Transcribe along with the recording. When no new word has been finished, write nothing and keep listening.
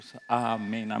Jesús.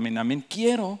 Amén, amén, amén.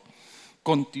 Quiero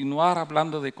continuar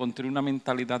hablando de construir una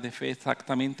mentalidad de fe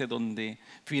exactamente donde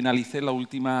finalicé la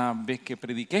última vez que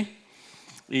prediqué.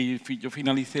 Y yo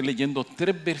finalicé leyendo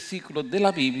 3 versículos de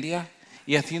la Biblia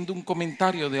y haciendo un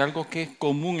comentario de algo que es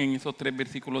común en esos 3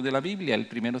 versículos de la Biblia. El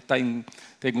primero está en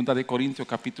 2 Corintios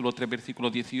capítulo 3 versículo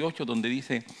 18, donde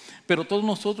dice: pero todos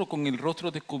nosotros con el rostro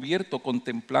descubierto,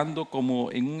 contemplando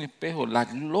como en un espejo la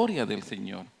gloria del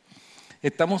Señor,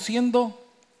 estamos siendo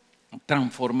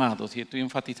transformados, y estoy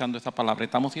enfatizando esa palabra,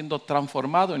 estamos siendo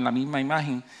transformados en la misma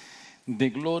imagen de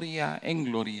gloria en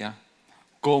gloria,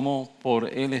 como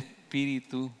por el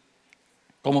Espíritu,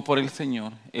 como por el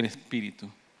Señor, el Espíritu.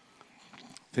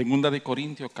 2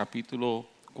 Corintios capítulo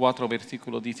 4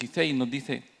 versículo 16 nos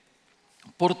dice: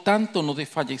 por tanto no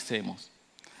desfallecemos.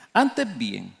 Antes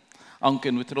bien,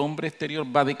 aunque nuestro hombre exterior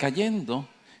va decayendo,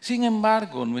 sin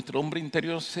embargo nuestro hombre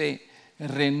interior se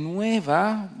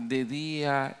renueva de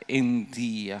día en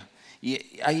día.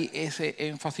 Y hay ese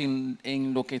énfasis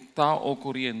en lo que está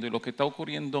ocurriendo. Y lo que está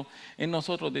ocurriendo en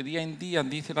nosotros de día en día,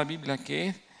 dice la Biblia, que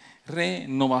es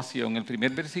renovación. El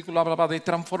primer versículo hablaba de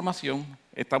transformación.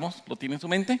 ¿Lo tiene en su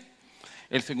mente?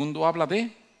 El segundo habla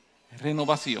de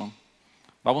renovación.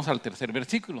 Vamos al tercer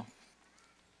versículo.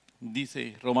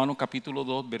 Dice Romanos capítulo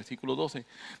 2, versículo 12.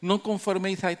 No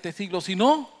conforméis a este siglo,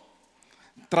 sino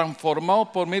transformados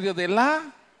por medio de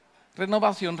la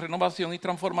renovación. Renovación y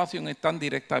transformación están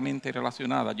directamente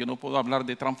relacionadas. Yo no puedo hablar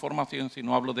de transformación si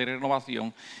no hablo de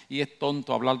renovación. Y es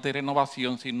tonto hablar de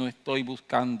renovación si no estoy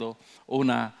buscando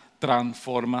una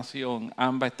transformación.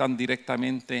 Ambas están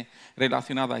directamente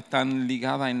relacionadas, están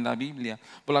ligadas en la Biblia.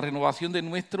 Por la renovación de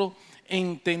nuestro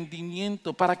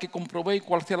entendimiento, para que comprobéis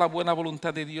cuál sea la buena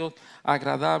voluntad de Dios,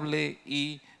 agradable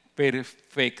y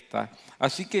perfecta.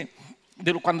 Así que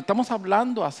cuando estamos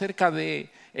hablando acerca de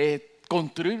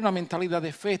construir una mentalidad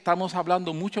de fe, estamos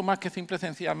hablando mucho más que simple y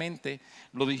sencillamente,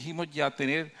 lo dijimos ya,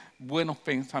 tener buenos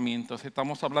pensamientos.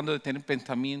 Estamos hablando de tener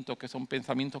pensamientos que son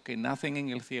pensamientos que nacen en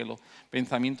el cielo,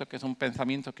 pensamientos que son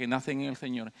pensamientos que nacen en el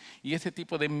Señor. Y ese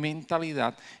tipo de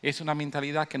mentalidad es una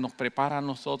mentalidad que nos prepara a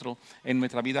nosotros en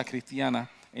nuestra vida cristiana,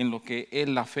 en lo que es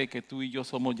la fe que tú y yo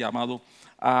somos llamados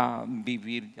a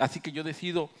vivir. Así que yo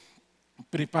decido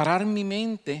preparar mi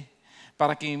mente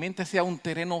para que mi mente sea un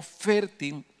terreno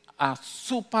fértil a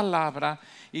su palabra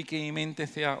y que mi mente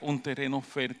sea un terreno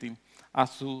fértil a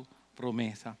su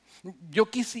promesa. Yo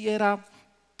quisiera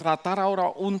tratar ahora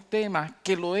un tema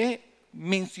que lo he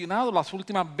mencionado las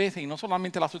últimas veces, y no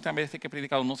solamente las últimas veces que he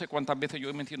predicado, no sé cuántas veces yo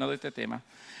he mencionado este tema,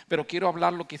 pero quiero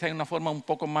hablarlo quizá de una forma un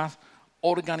poco más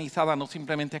organizada, no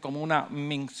simplemente como una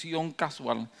mención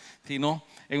casual, sino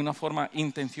en una forma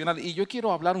intencional. Y yo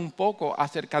quiero hablar un poco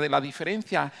acerca de la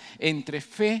diferencia entre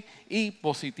fe y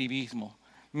positivismo.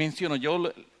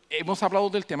 Hemos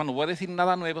hablado del tema, no voy a decir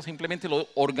nada nuevo, simplemente lo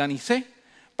organicé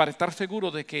para estar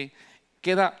seguro de que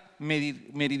queda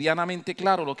meridianamente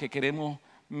claro lo que queremos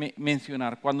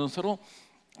mencionar. Cuando nosotros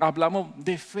hablamos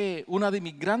de fe, una de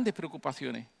mis grandes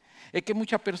preocupaciones es que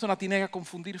muchas personas tienen que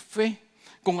confundir fe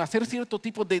con hacer cierto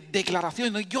tipo de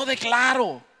declaraciones. Yo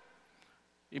declaro.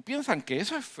 Y piensan que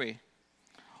eso es fe.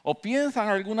 O piensan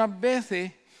algunas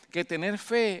veces que tener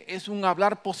fe es un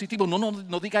hablar positivo.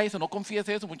 No diga eso, no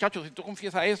confiese eso, muchachos. Si tú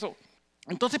confiesas eso,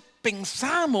 entonces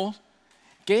pensamos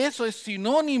que eso es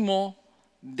sinónimo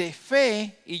de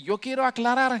fe. Y yo quiero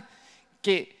aclarar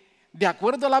que de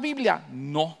acuerdo a la Biblia,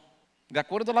 no. De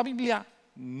acuerdo a la Biblia,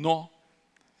 no.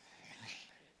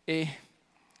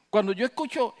 Cuando yo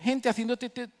escucho gente haciendo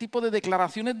este tipo de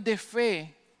declaraciones de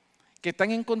fe que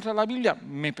están en contra de la Biblia,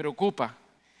 me preocupa.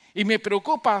 Y me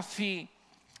preocupa si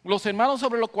los hermanos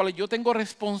sobre los cuales yo tengo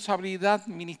responsabilidad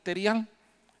ministerial,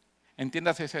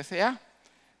 entiéndase CCA,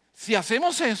 si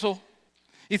hacemos eso,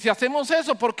 y si hacemos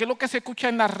eso porque es lo que se escucha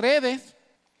en las redes,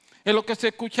 es lo que se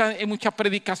escucha en muchas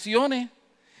predicaciones,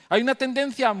 hay una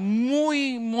tendencia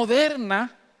muy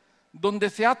moderna donde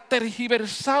se ha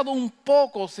tergiversado un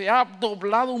poco, se ha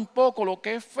doblado un poco lo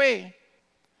que es fe.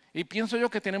 Y pienso yo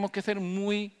que tenemos que ser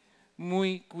muy,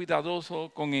 muy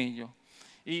cuidadosos con ello.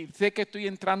 Y sé que estoy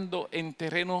entrando en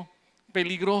terreno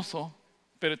peligroso,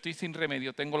 pero estoy sin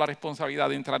remedio. Tengo la responsabilidad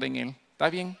de entrar en él. ¿Está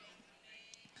bien?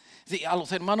 Sí, a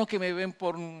los hermanos que me ven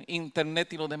por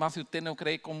internet y los demás, si usted no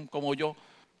cree como yo,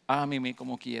 ámeme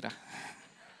como quiera.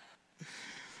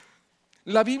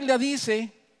 La Biblia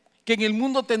dice que en el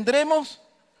mundo tendremos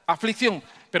aflicción,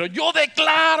 pero yo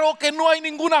declaro que no hay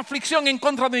ninguna aflicción en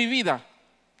contra de mi vida.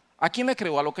 ¿A quién le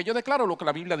creo? ¿A lo que yo declaro o lo que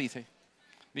la Biblia dice?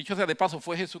 Dicho sea de paso,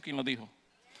 fue Jesús quien lo dijo.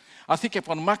 Así que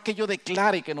por más que yo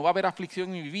declare que no va a haber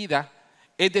aflicción en mi vida,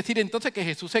 es decir entonces que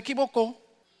Jesús se equivocó,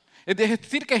 es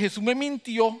decir que Jesús me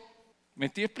mintió. ¿Me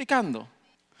estoy explicando?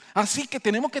 Así que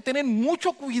tenemos que tener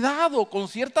mucho cuidado con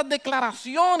ciertas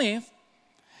declaraciones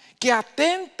que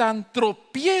atentan,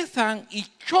 tropiezan y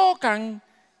chocan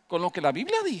con lo que la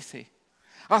Biblia dice.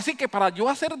 Así que para yo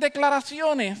hacer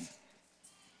declaraciones,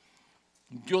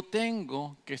 yo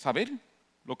tengo que saber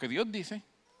lo que Dios dice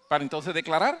para entonces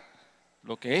declarar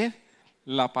lo que es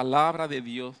la palabra de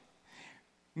Dios.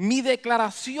 Mi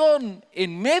declaración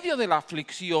en medio de la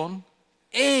aflicción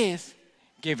es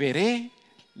que veré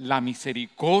la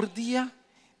misericordia,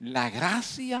 la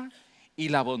gracia y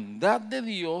la bondad de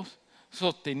Dios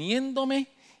sosteniéndome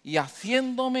y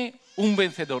haciéndome un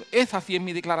vencedor. Esa sí es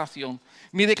mi declaración.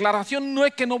 Mi declaración no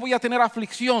es que no voy a tener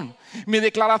aflicción. Mi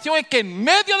declaración es que en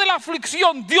medio de la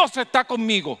aflicción Dios está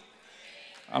conmigo.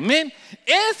 Amén.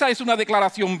 Esa es una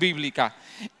declaración bíblica.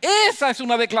 Esa es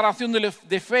una declaración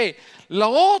de fe. Lo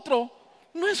otro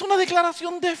no es una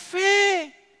declaración de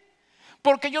fe.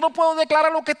 Porque yo no puedo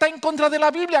declarar lo que está en contra de la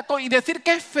Biblia y decir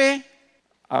que es fe.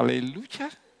 Aleluya.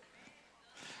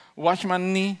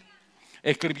 Watchman Nee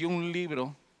escribió un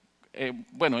libro.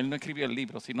 Bueno, él no escribió el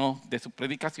libro, sino de sus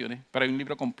predicaciones, pero hay un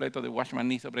libro completo de Watchman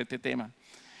Nee sobre este tema.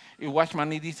 Y Watchman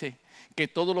Nee dice que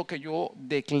todo lo que yo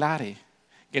declare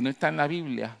que no está en la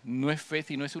Biblia no es fe,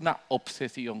 sino es una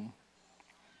obsesión.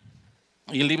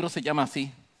 Y el libro se llama así: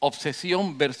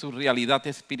 Obsesión versus realidad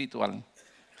espiritual.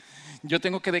 Yo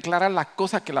tengo que declarar las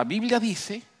cosas que la Biblia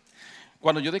dice.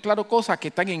 Cuando yo declaro cosas que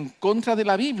están en contra de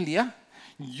la Biblia,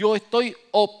 yo estoy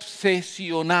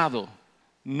obsesionado.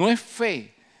 No es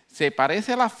fe. Se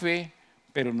parece a la fe,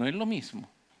 pero no es lo mismo.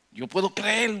 Yo puedo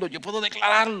creerlo, yo puedo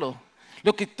declararlo.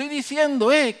 Lo que estoy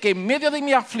diciendo es que en medio de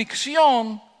mi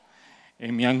aflicción,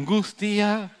 en mi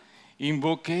angustia,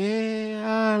 invoqué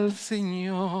al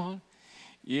Señor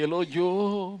y Él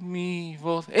oyó mi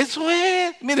voz. Eso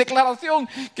es mi declaración,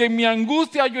 que en mi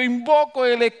angustia yo invoco,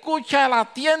 Él escucha, Él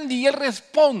atiende y Él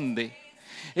responde.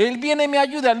 Él viene y me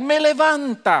ayuda, Él me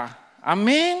levanta.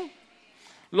 Amén.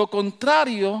 Lo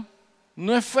contrario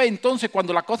no es fe. Entonces,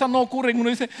 cuando las cosas no ocurren, uno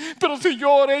dice, pero si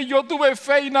yo oré, yo tuve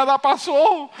fe y nada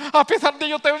pasó. A pesar de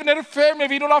yo tener fe, me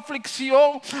vino la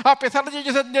aflicción. A pesar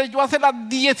de yo hacer las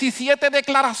 17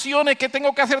 declaraciones que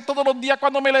tengo que hacer todos los días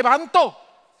cuando me levanto.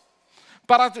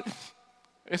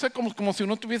 Eso es como si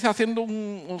uno estuviese haciendo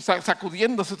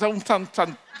sacudiéndose,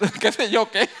 qué sé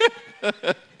yo qué.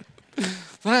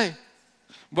 ¿Sabes?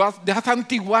 Deja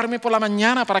santiguarme por la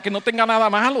mañana para que no tenga nada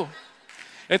malo.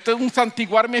 Esto es un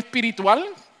santiguarme espiritual.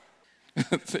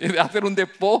 De hacer un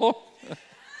despojo.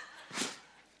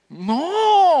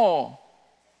 No.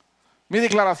 Mi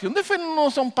declaración de fe no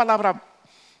son palabras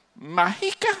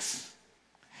mágicas.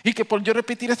 Y que por yo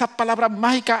repetir esas palabras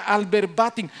mágicas al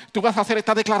verbatim, tú vas a hacer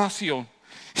esta declaración.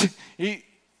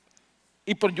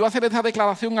 Y por yo hacer esa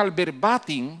declaración al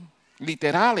verbatim,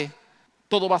 literales,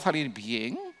 todo va a salir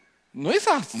bien. No es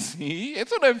así.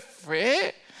 Eso no es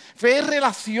fe. Fe es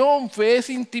relación, fe es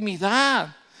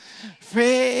intimidad,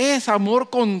 fe es amor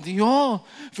con Dios,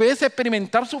 fe es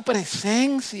experimentar su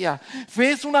presencia,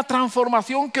 fe es una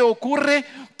transformación que ocurre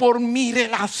por mi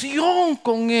relación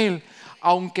con Él,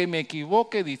 aunque me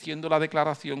equivoque diciendo la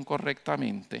declaración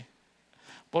correctamente.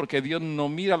 Porque Dios no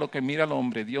mira lo que mira el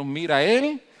hombre, Dios mira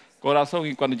el corazón.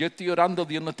 Y cuando yo estoy orando,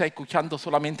 Dios no está escuchando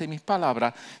solamente mis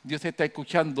palabras, Dios está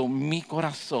escuchando mi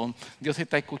corazón. Dios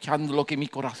está escuchando lo que mi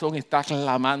corazón está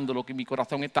clamando, lo que mi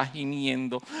corazón está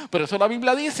gimiendo. Por eso la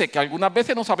Biblia dice que algunas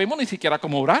veces no sabemos ni siquiera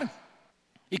cómo orar.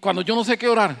 Y cuando yo no sé qué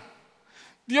orar,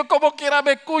 Dios como quiera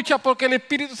me escucha porque el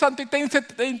Espíritu Santo está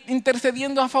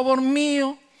intercediendo a favor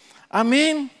mío.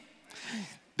 Amén.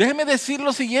 Déjeme decir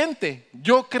lo siguiente: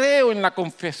 yo creo en la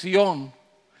confesión.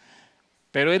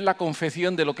 Pero es la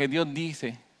confesión de lo que Dios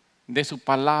dice, de su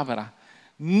palabra,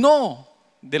 no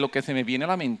de lo que se me viene a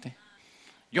la mente.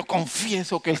 Yo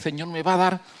confieso que el Señor me va a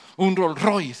dar un Rolls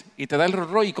Royce y te da el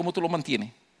Rolls Royce, ¿y cómo tú lo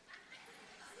mantienes?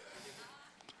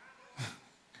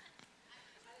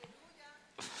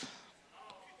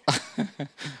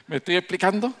 ¿Me estoy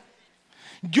explicando?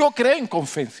 Yo creo en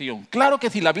confesión. Claro que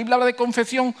sí, la Biblia habla de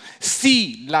confesión.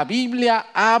 Sí, la Biblia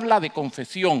habla de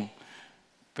confesión.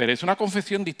 Pero es una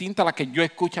confesión distinta a la que yo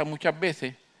escucho muchas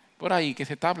veces por ahí que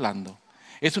se está hablando.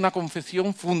 Es una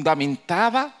confesión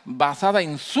fundamentada, basada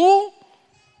en su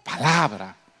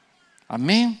palabra.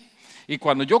 Amén. Y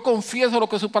cuando yo confieso lo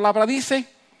que su palabra dice,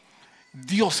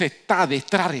 Dios está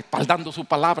detrás respaldando su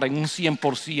palabra en un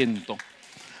 100%.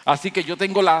 Así que yo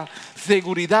tengo la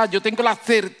seguridad, yo tengo la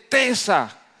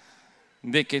certeza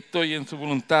de que estoy en su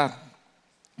voluntad.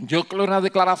 Yo creo en la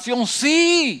declaración,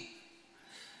 sí.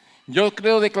 Yo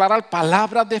creo declarar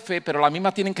palabras de fe, pero las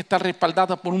mismas tienen que estar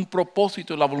respaldadas por un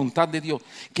propósito y la voluntad de Dios.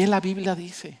 ¿Qué la Biblia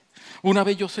dice? una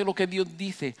vez yo sé lo que Dios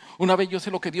dice, una vez yo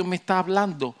sé lo que Dios me está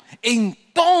hablando,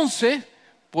 entonces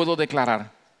puedo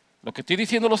declarar. Lo que estoy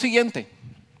diciendo es lo siguiente.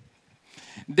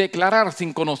 Declarar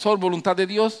sin conocer voluntad de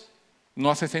Dios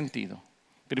no hace sentido.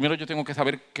 Primero yo tengo que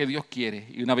saber qué Dios quiere.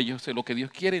 Y una vez yo sé lo que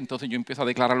Dios quiere, entonces yo empiezo a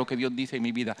declarar lo que Dios dice en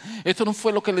mi vida. Esto no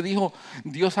fue lo que le dijo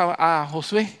Dios a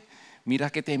Josué. Mira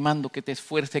que te mando, que te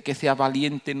esfuerces, que seas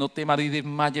valiente, no temas ni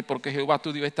desmayes, porque Jehová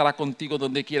tu Dios estará contigo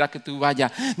donde quiera que tú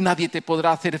vayas. Nadie te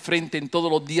podrá hacer frente en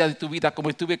todos los días de tu vida, como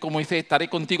estuve con Moisés, estaré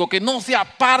contigo. Que no sea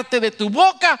parte de tu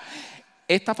boca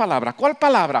esta palabra. ¿Cuál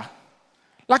palabra?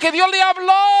 La que Dios le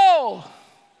habló.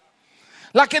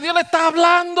 La que Dios le está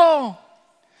hablando.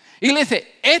 Y le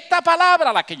dice, esta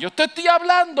palabra, la que yo te estoy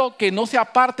hablando, que no sea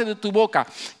parte de tu boca.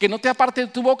 Que no sea parte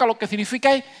de tu boca, lo que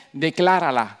significa es,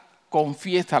 declárala,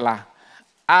 confiésala,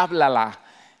 háblala,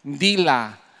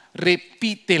 dila,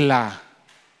 repítela.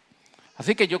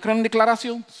 Así que yo creo en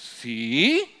declaración.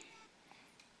 Sí.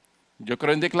 Yo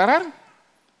creo en declarar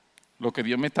lo que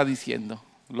Dios me está diciendo,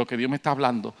 lo que Dios me está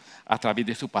hablando a través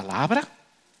de su palabra,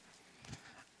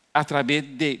 a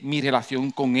través de mi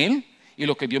relación con Él. Y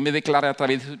lo que Dios me declara a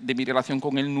través de mi relación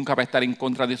con Él nunca va a estar en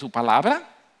contra de su palabra.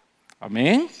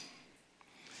 Amén.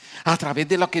 A través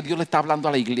de lo que Dios le está hablando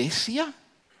a la iglesia,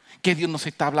 que Dios nos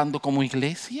está hablando como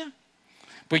iglesia.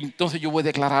 Pues entonces yo voy a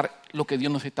declarar lo que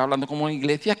Dios nos está hablando como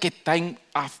iglesia, que está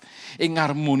en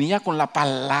armonía con la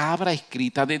palabra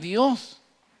escrita de Dios.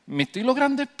 ¿Me estoy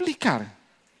logrando explicar?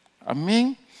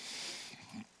 Amén.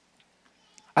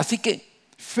 Así que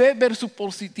fe versus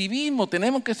positivismo,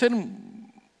 tenemos que ser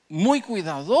muy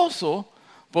cuidadosos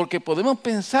porque podemos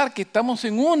pensar que estamos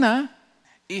en una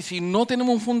y si no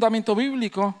tenemos un fundamento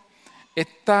bíblico,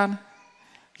 estar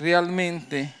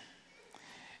realmente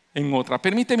en otra.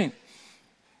 Permíteme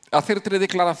hacer 3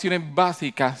 declaraciones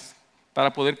básicas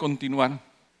para poder continuar.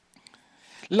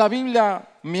 La Biblia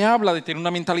me habla de tener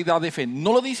una mentalidad de fe.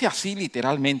 No lo dice así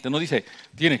literalmente, no dice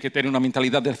tienes que tener una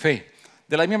mentalidad de fe.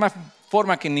 De la misma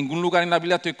forma que en ningún lugar en la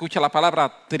Biblia tú escuchas la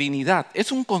palabra Trinidad.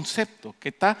 Es un concepto que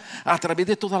está a través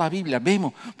de toda la Biblia.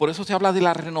 Vemos, por eso se habla de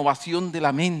la renovación de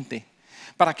la mente.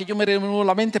 ¿Para qué yo me renuevo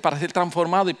la mente? Para ser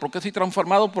transformado. ¿Y por qué soy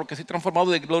transformado? Porque soy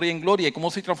transformado de gloria en gloria. ¿Y cómo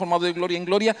soy transformado de gloria en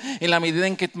gloria? En la medida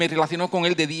en que me relaciono con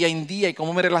Él de día en día. ¿Y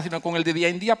cómo me relaciono con Él de día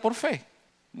en día? Por fe.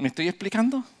 ¿Me estoy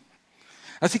explicando?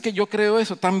 Así que yo creo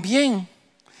eso. También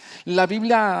la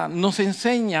Biblia nos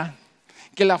enseña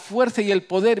que la fuerza y el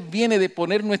poder viene de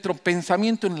poner nuestro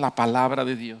pensamiento en la palabra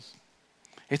de Dios.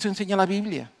 Eso enseña la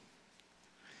Biblia.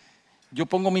 Yo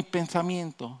pongo mis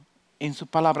pensamientos en su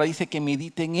palabra. Dice que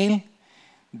medite en Él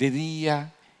de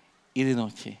día y de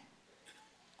noche.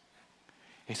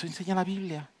 Eso enseña la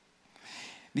Biblia.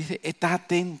 Dice, está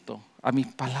atento a mis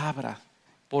palabras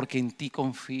porque en ti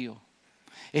confío.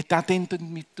 Está atento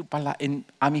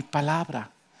a mis palabras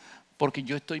porque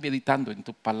yo estoy meditando en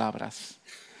tus palabras.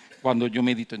 Cuando yo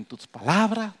medito en tus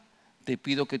palabras, te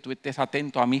pido que tú estés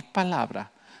atento a mis palabras,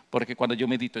 porque cuando yo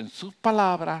medito en sus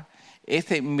palabras,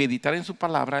 ese meditar en sus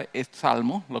palabras es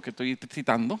Salmo, lo que estoy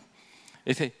citando.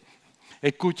 Ese,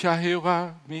 escucha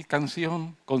Jehová mi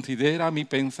canción, considera mi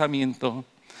pensamiento,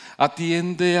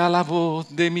 atiende a la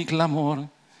voz de mi clamor,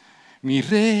 mi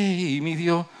Rey y mi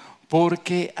Dios,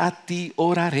 porque a ti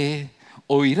oraré.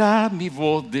 Oirá mi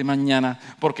voz de mañana,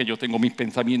 porque yo tengo mis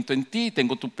pensamientos en ti,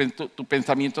 tengo tus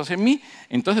pensamientos en mí,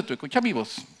 entonces tú escuchas mi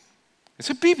voz.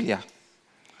 Eso es Biblia.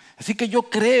 Así que yo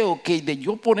creo que de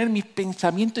yo poner mis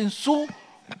pensamientos en su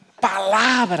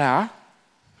palabra,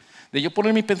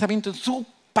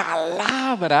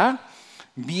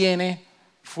 viene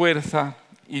fuerza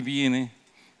y viene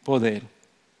poder.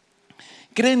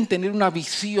 Creen tener una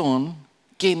visión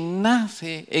que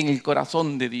nace en el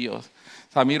corazón de Dios.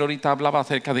 Samir ahorita hablaba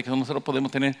acerca de que nosotros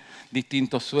podemos tener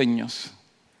distintos sueños.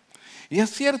 Y es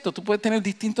cierto, tú puedes tener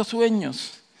distintos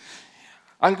sueños.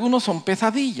 Algunos son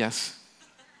pesadillas.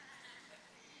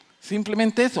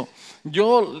 Simplemente eso.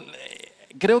 Yo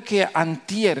creo que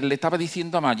antier le estaba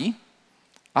diciendo a Maggie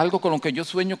algo con lo que yo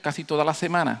sueño casi toda la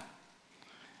semana.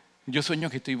 Yo sueño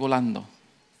que estoy volando.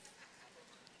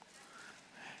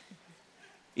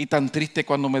 Y tan triste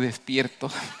cuando me despierto.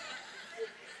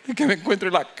 Que me encuentro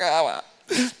en la cama.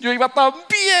 Yo iba tan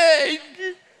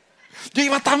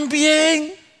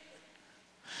bien.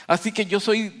 Así que yo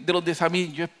soy de los de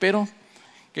Samir. Yo espero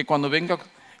que cuando venga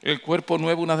el cuerpo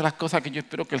nuevo, una de las cosas que yo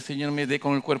espero que el Señor me dé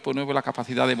con el cuerpo nuevo es la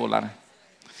capacidad de volar.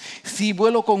 Si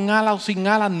vuelo con alas o sin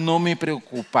alas, no me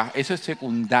preocupa. Eso es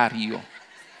secundario.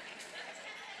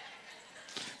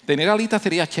 Tener alitas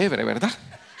sería chévere, ¿verdad?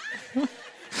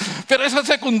 Pero eso es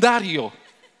secundario.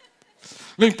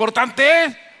 Lo importante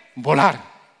es volar.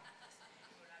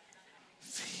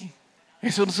 Sí.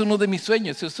 Eso es uno de mis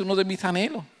sueños, eso es uno de mis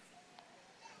anhelos.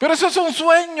 Pero eso es un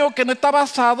sueño que no está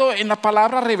basado en la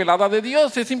palabra revelada de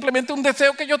Dios. Es simplemente un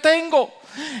deseo que yo tengo.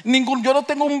 Yo no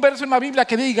tengo un verso en la Biblia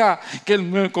que diga que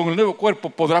con el nuevo cuerpo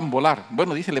podrán volar.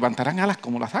 Bueno, dice, levantarán alas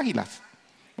como las águilas.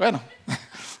 Bueno.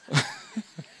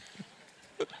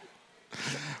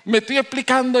 Me estoy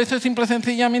explicando, eso es simple y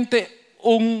sencillamente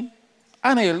un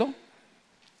anhelo.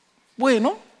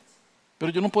 Bueno,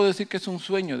 pero yo no puedo decir que es un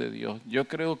sueño de Dios. Yo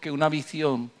creo que una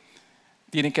visión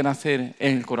tiene que nacer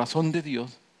en el corazón de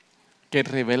Dios, que es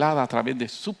revelada a través de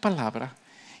su palabra,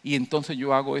 y entonces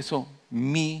yo hago eso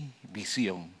mi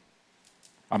visión.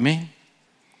 Amén.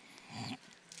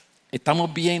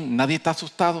 ¿Estamos bien? ¿Nadie está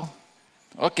asustado?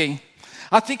 Ok.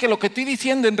 Así que lo que estoy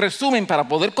diciendo en resumen para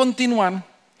poder continuar,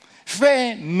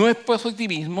 fe no es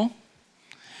positivismo.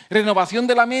 Renovación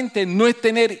de la mente no es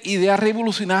tener ideas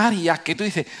revolucionarias que tú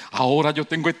dices, ahora yo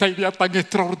tengo esta idea tan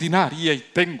extraordinaria y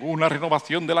tengo una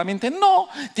renovación de la mente. No,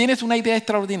 tienes una idea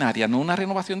extraordinaria, no una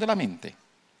renovación de la mente.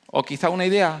 O quizá una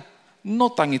idea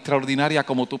no tan extraordinaria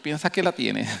como tú piensas que la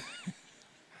tienes.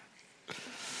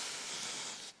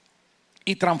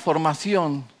 Y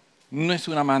transformación no es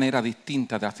una manera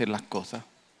distinta de hacer las cosas.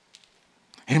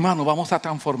 Hermano, vamos a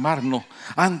transformarnos.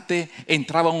 Antes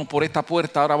entrábamos por esta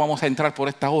puerta, ahora vamos a entrar por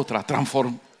esta otra.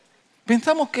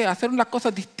 Pensamos que hacer las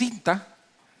cosas distintas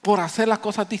por hacer las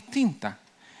cosas distintas.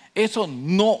 Eso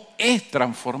no es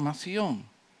transformación.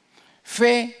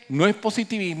 Fe no es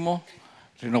positivismo.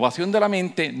 Renovación de la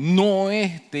mente no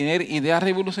es tener ideas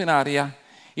revolucionarias.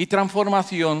 Y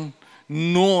transformación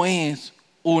no es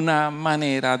una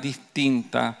manera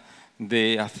distinta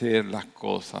de hacer las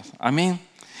cosas.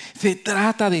 Amén. Se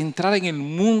trata de entrar en el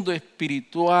mundo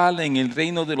espiritual, en el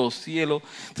reino de los cielos.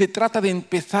 Se trata de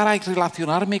empezar a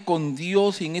relacionarme con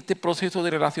Dios y en este proceso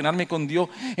de relacionarme con Dios,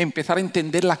 empezar a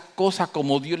entender las cosas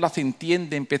como Dios las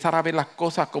entiende, empezar a ver las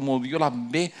cosas como Dios las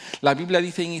ve. La Biblia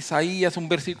dice en Isaías, un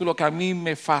versículo que a mí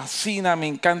me fascina, me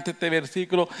encanta este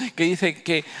versículo, que dice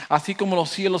que así como los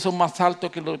cielos son más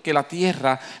altos que la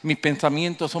tierra, mis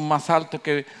pensamientos son más altos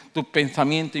que tus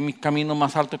pensamientos y mis caminos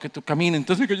más altos que tus caminos.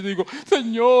 Entonces que yo digo,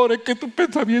 Señor, es que tus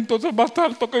pensamientos son más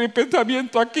altos que mis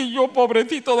pensamientos. Aquí yo,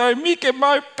 pobrecito de mí, ¿qué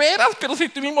más esperas? Pero si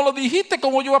tú mismo lo dijiste,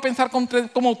 ¿cómo yo voy a pensar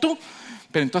como tú?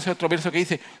 Pero entonces otro verso que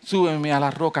dice, súbeme a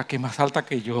la roca que es más alta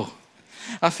que yo.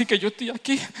 Así que yo estoy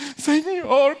aquí,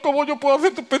 Señor, ¿cómo yo puedo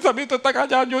hacer tus pensamientos tan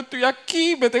allá? Yo estoy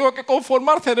aquí, me tengo que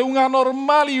conformar, seré un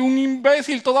anormal y un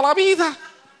imbécil toda la vida.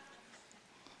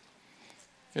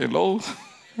 Hello.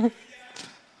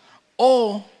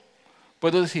 O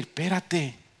puedo decir,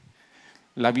 espérate.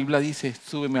 La Biblia dice,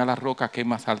 súbeme a la roca que es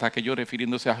más alta que yo,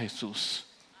 refiriéndose a Jesús.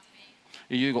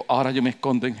 Y yo digo, ahora yo me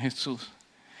escondo en Jesús.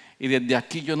 Y desde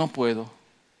aquí yo no puedo.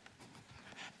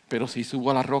 Pero si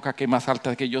subo a la roca que es más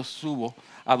alta que yo, subo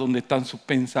a donde están sus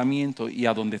pensamientos y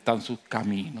a donde están sus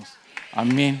caminos.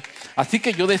 Amén. Así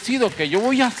que yo decido que yo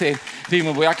voy a hacer, si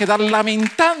me voy a quedar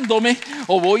lamentándome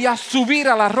o voy a subir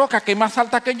a la roca que es más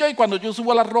alta que yo. Y cuando yo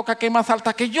subo a la roca que es más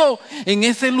alta que yo, en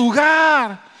ese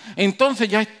lugar, entonces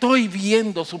ya estoy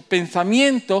viendo sus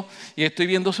pensamientos y estoy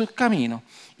viendo sus caminos.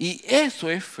 Y eso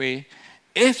es fe,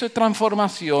 eso es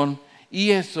transformación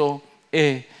y eso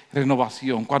es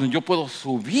renovación. Cuando yo puedo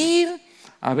subir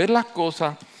a ver las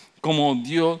cosas como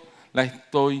Dios la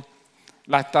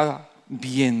está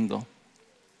viendo.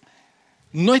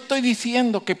 No estoy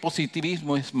diciendo que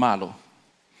positivismo es malo.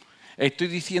 Estoy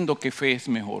diciendo que fe es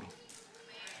mejor.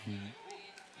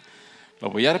 Lo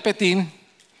voy a repetir.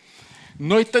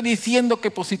 No estoy diciendo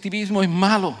que positivismo es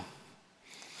malo.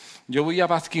 Yo voy a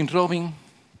Baskin Robbins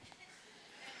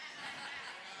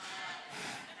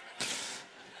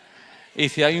y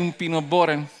si hay un peanut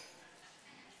butter,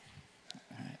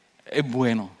 es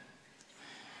bueno.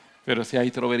 Pero si hay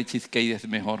strawberry cheesecake es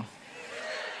mejor.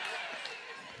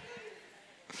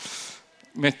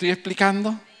 ¿Me estoy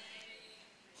explicando?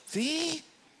 Sí.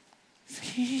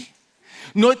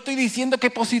 No estoy diciendo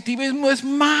que positivismo es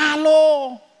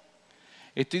malo.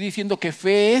 Estoy diciendo que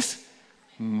fe es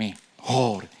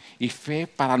mejor. Y fe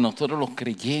para nosotros los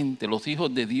creyentes, los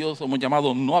hijos de Dios, somos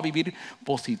llamados no a vivir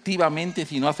positivamente,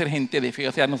 sino a ser gente de fe.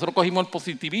 O sea, nosotros cogimos el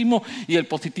positivismo y el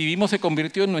positivismo se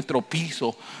convirtió en nuestro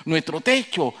piso. Nuestro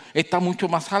techo está mucho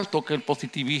más alto que el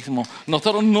positivismo.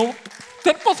 Nosotros no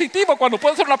ser positivo cuando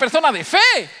puedo ser una persona de fe.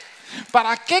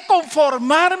 ¿Para qué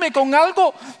conformarme con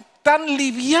algo tan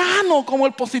liviano como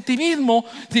el positivismo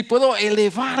si puedo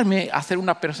elevarme a ser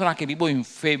una persona que vivo en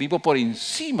fe, vivo por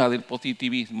encima del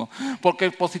positivismo? Porque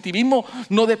el positivismo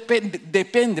no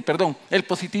el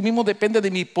positivismo depende de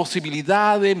mis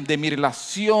posibilidades, de mis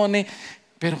relaciones,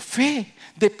 Pero fe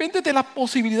depende de las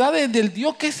posibilidades del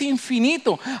Dios que es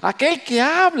infinito. Aquel que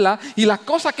habla y las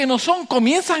cosas que no son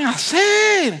comienzan a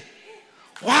ser.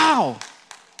 ¡Wow!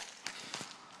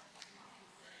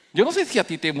 Yo no sé si a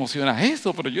ti te emociona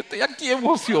eso, pero yo estoy aquí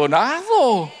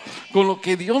emocionado con lo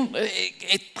que Dios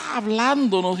está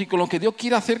hablándonos y con lo que Dios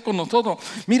quiere hacer con nosotros.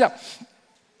 Mira,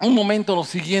 un momento lo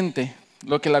siguiente,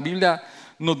 lo que la Biblia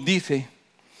nos dice.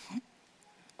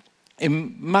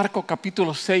 En Marcos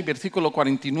capítulo 6, versículo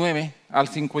 49 al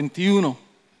 51.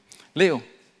 Leo.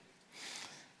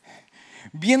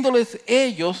 Viéndoles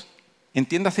ellos,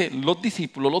 entiéndase, los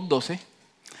discípulos, los 12,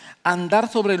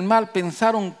 andar sobre el mar,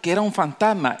 pensaron que era un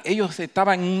fantasma. Ellos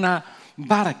estaban en una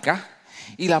barca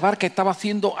y la barca estaba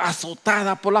siendo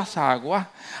azotada por las aguas.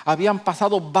 Habían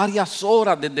pasado varias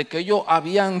horas desde que ellos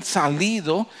habían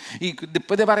salido, y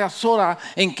después de varias horas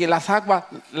en que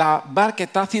la barca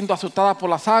está siendo azotada por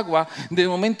las aguas, de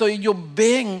momento ellos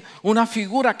ven una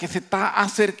figura que se está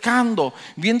acercando.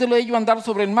 Viéndolo ellos andar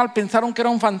sobre el mar, pensaron que era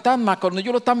un fantasma. Cuando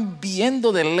ellos lo están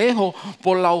viendo de lejos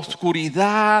por la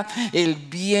oscuridad, el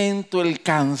viento, el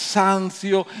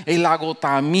cansancio, el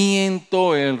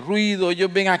agotamiento, el ruido,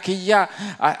 ellos ven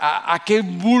aquel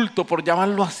bulto, por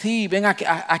llamarlo así, ven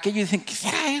aquello y dicen, ¿qué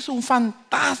será eso? Un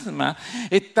fantasma.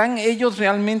 Están ellos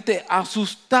realmente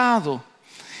asustados.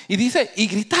 Y dice, y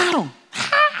gritaron.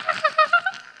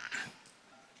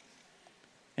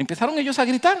 Empezaron ellos a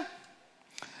gritar,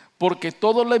 porque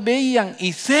todos les veían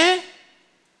y se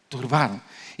turbaron.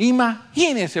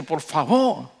 Imagínense, por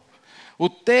favor,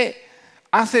 usted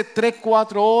hace 3,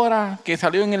 4 horas que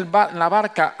salió en la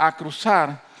barca a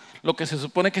cruzar lo que se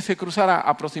supone que se cruzara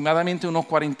aproximadamente unos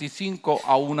 45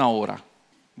 a 1 hora,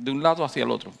 de un lado hacia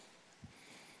el otro.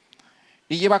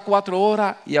 Y lleva 4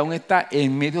 horas y aún está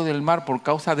en medio del mar por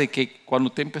causa de que cuando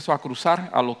usted empezó a cruzar,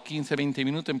 a los 15, 20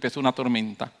 minutos empezó una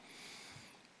tormenta.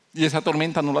 Y esa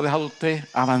tormenta no lo ha dejado usted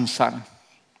avanzar.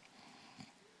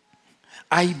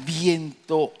 Hay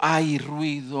viento, hay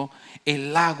ruido,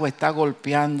 el agua está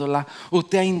golpeándola.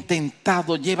 Usted ha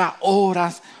intentado, lleva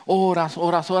horas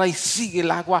y sigue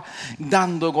el agua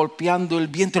golpeando el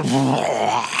viento.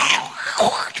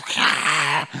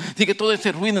 Así que todo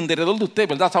ese ruido alrededor de usted,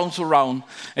 ¿verdad? Sound surround.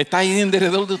 Está ahí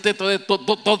alrededor de usted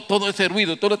todo ese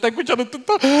ruido. Todo lo está escuchando.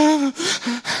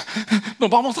 Nos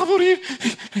vamos a morir.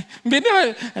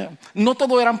 No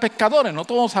todos eran pescadores, no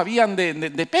todos sabían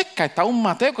de pesca. Estaba un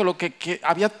Mateo que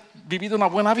había vivido una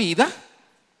buena vida.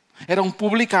 Era un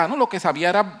publicano, lo que sabía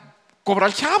era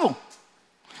cobrar chavo.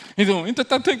 Y de momento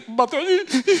está Mateo allí.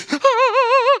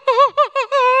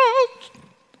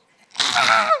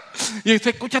 Y se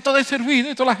escucha todo ese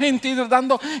ruido y toda la gente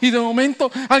dando, y de momento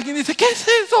alguien dice, ¿qué es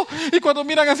eso? Y cuando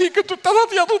miran así, que tú estás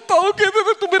así asustado, que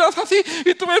tú miras así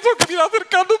y tú ves eso que viene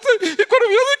acercándose, y cuando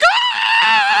miras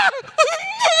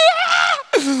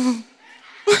así,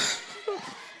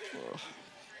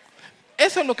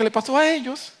 eso es lo que le pasó a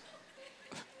ellos.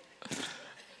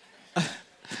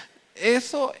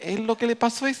 Eso es lo que le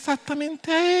pasó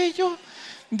exactamente a ellos.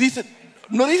 Dice,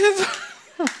 no dice eso.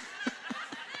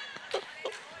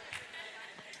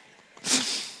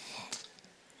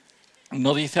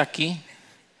 No dice aquí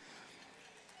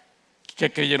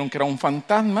que creyeron que era un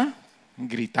fantasma,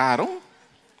 gritaron,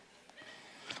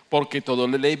 porque todos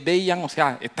le veían, o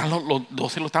sea, los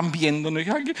 12 lo están viendo, ¿no?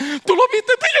 Tú lo viste,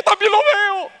 yo también lo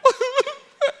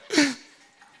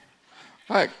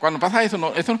veo. Cuando pasa eso,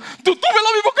 tú ves lo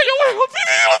mismo que yo veo, sí,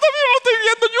 yo también lo estoy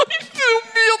viendo, Dios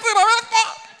mío, será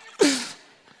verdad.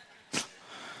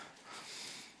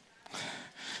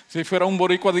 Si fuera un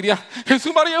boricua diría,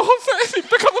 Jesús, María y José, sin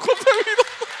pecado concebido.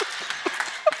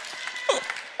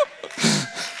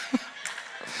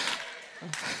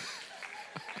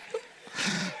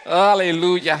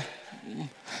 Aleluya.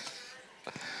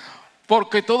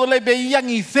 Porque todos le veían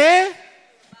y se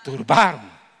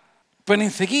turbaron. Pero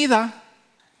enseguida,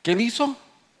 ¿qué él hizo?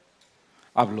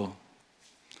 Habló.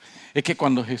 Es que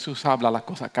cuando Jesús habla, las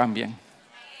cosas cambian.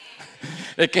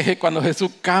 Es que cuando Jesús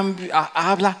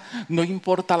habla, no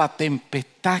importa la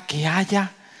tempestad que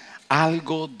haya,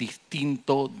 algo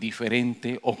distinto,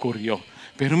 diferente ocurrió.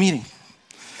 Pero miren,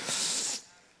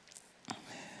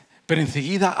 pero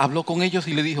enseguida habló con ellos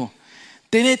y le dijo,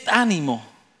 tened ánimo,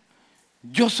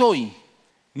 yo soy,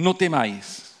 no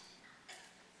temáis.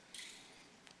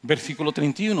 Versículo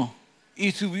 31.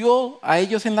 Y subió a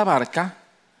ellos en la barca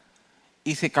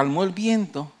y se calmó el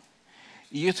viento.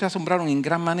 Y ellos se asombraron en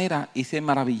gran manera y se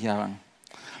maravillaban.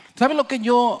 ¿Saben lo que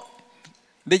yo,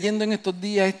 leyendo en estos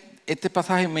días, este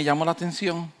pasaje me llamó la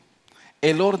atención?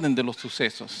 El orden de los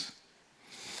sucesos.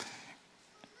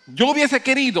 Yo hubiese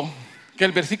querido que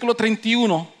el versículo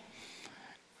 31,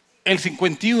 el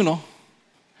 51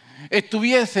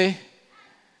 estuviese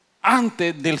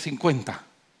antes del 50.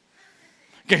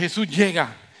 Que Jesús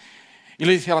llega y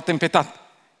le dice a la tempestad,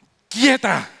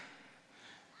 quieta,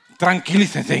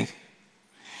 tranquilícese.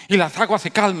 Y las aguas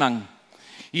se calman.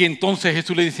 Y entonces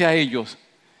Jesús le dice a ellos,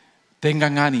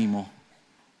 tengan ánimo,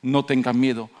 no tengan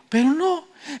miedo. Pero no,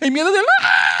 en medio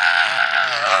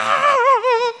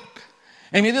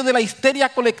de la histeria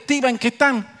colectiva en que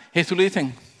están, Jesús le dice,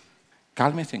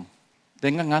 cálmense,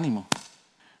 tengan ánimo,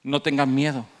 no tengan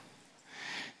miedo.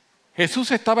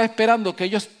 Jesús estaba esperando que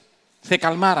ellos se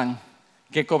calmaran,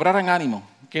 que cobraran ánimo,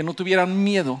 que no tuvieran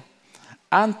miedo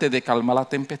antes de calmar la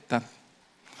tempestad.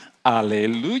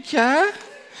 ¡Aleluya!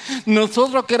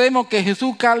 Nosotros queremos que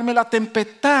Jesús calme la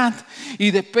tempestad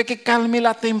y después que calme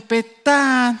la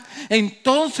tempestad,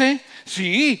 entonces,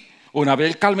 sí, una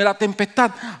vez calme la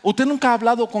tempestad. Usted nunca ha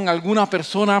hablado con alguna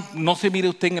persona, no se mire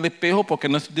usted en el espejo porque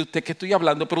no es de usted que estoy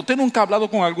hablando, pero usted nunca ha hablado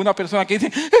con alguna persona que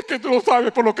dice, es que tú no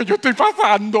sabes por lo que yo estoy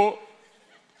pasando.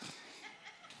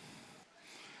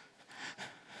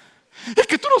 Es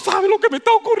que tú no sabes lo que me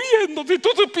está ocurriendo, si tú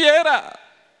supieras.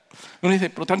 Uno dice,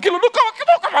 pero tranquilo,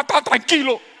 ¿cómo va a estar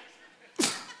tranquilo?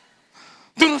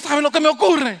 Tú no sabes lo que me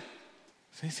ocurre.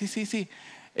 Sí.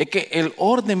 Es que el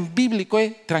orden bíblico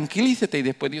es tranquilízate y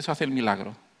después Dios hace el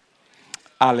milagro.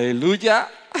 Aleluya.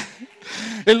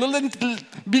 El orden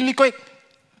bíblico es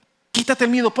quítate el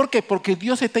miedo. ¿Por qué? Porque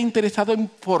Dios está interesado en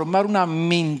formar una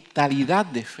mentalidad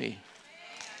de fe.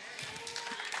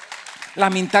 La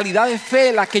mentalidad de fe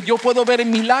en la que yo puedo ver el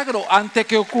milagro antes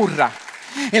que ocurra.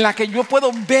 En la que yo puedo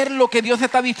ver lo que Dios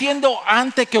está diciendo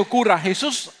antes que ocurra.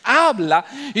 Jesús habla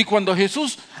y cuando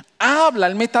Jesús habla,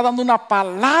 Él me está dando una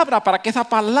palabra para que esa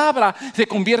palabra se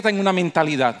convierta en una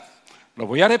mentalidad. Lo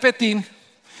voy a repetir.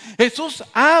 Jesús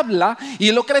habla y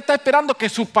Él lo que le está esperando es que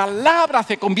su palabra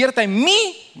se convierta en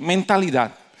mi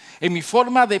mentalidad. En mi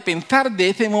forma de pensar de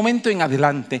ese momento en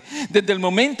adelante. Desde el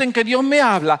momento en que Dios me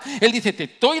habla, Él dice, te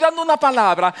estoy dando una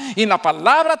palabra, y en la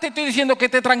palabra te estoy diciendo que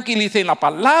te tranquilices, en la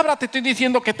palabra te estoy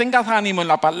diciendo que tengas ánimo, en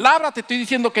la palabra te estoy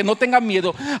diciendo que no tengas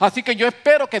miedo. Así que yo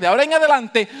espero que de ahora en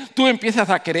adelante tú empieces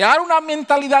a crear una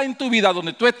mentalidad en tu vida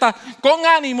donde tú estás con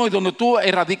ánimo y donde tú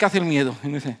erradicas el miedo. Y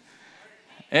dice,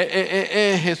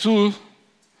 Jesús,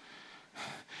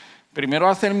 primero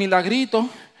hace el milagrito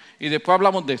y después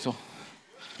hablamos de eso.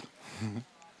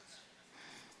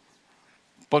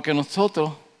 Porque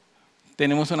nosotros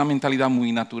tenemos una mentalidad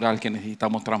muy natural que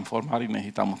necesitamos transformar y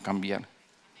necesitamos cambiar.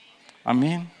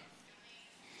 Amén.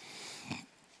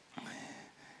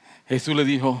 Jesús le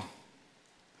dijo,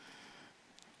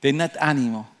 tened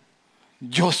ánimo,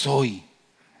 yo soy,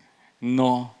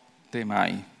 no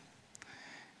temáis.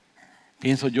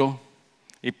 Pienso yo,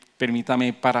 y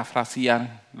permítame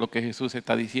parafrasear lo que Jesús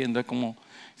está diciendo, es como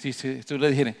si Jesús le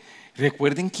dijera,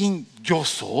 recuerden quién yo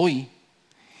soy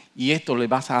y esto le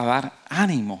vas a dar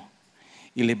ánimo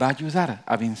y les va a ayudar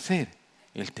a vencer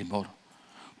el temor.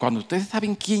 Cuando ustedes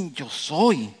saben quién yo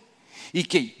soy y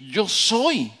que yo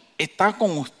soy está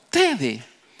con ustedes,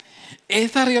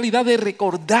 esa realidad de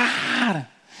recordar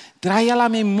trae a la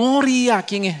memoria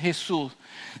quién es Jesús,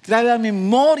 trae a la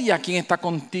memoria quién está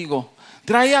contigo,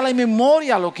 trae a la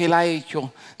memoria lo que Él ha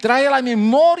hecho, trae a la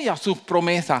memoria sus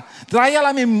promesas, trae a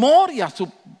la memoria su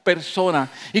persona.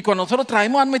 Y cuando nosotros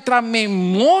traemos a nuestra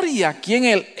memoria quién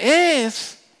Él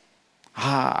es,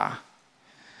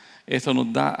 eso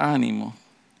nos da ánimo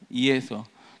y eso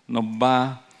nos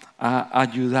va a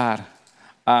ayudar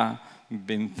a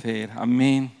vencer.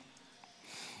 Amén.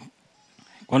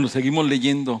 Cuando seguimos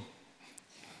leyendo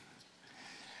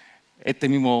este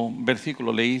mismo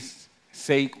versículo, leí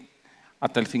 6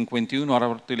 hasta el 51,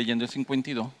 ahora estoy leyendo el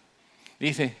 52,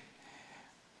 dice,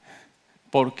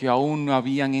 porque aún no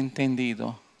habían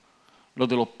entendido lo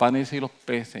de los panes y los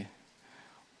peces,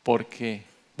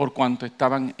 por cuanto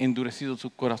estaban endurecidos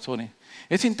sus corazones.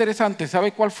 Es interesante,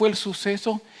 ¿sabe cuál fue el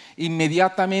suceso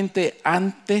inmediatamente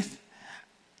antes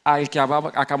al que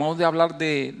acabamos de hablar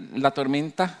de la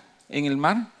tormenta en el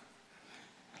mar?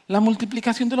 La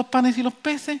multiplicación de los panes y los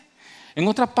peces. En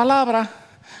otras palabras,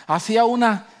 hacía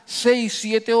unas 6,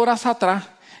 7 horas atrás,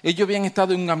 ellos habían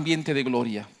estado en un ambiente de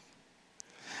gloria.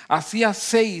 Hacía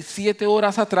 6, 7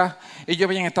 horas atrás, ellos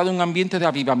habían estado en un ambiente de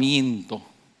avivamiento.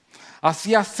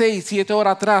 Hacía 6, 7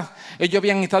 horas atrás, ellos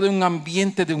habían estado en un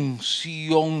ambiente de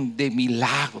unción, de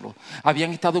milagro.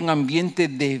 Habían estado en un ambiente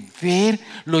de ver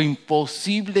lo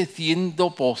imposible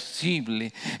siendo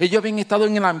posible. Ellos habían estado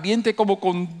en el ambiente como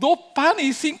con 2 panes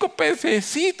y 5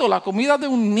 pececitos, la comida de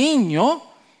un niño.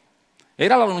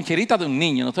 Era la loncherita de un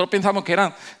niño. Nosotros pensamos que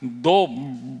eran 2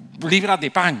 libras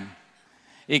de pan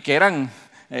y que eran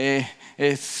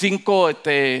 5,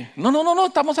 no,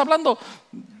 estamos hablando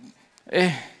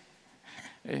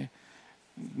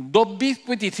 2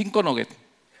 biscuits y 5 nuggets.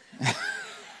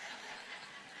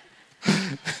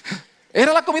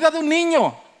 Era la comida de un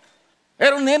niño.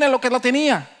 Era un nene lo que la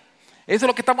tenía. Eso es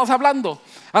lo que estamos hablando.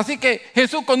 Así que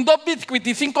Jesús con 2 biscuits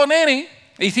y 5 nenes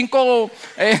y 5...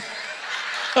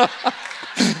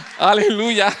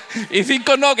 aleluya. Y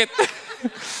 5 nuggets.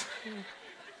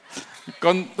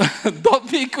 Con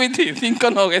 2 biscuits y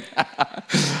 5 nuggets.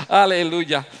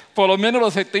 Aleluya. Por lo menos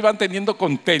los estoy manteniendo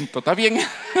contentos. ¿Está bien?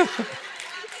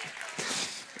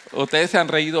 Ustedes se han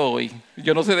reído hoy.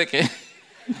 Yo no sé de qué.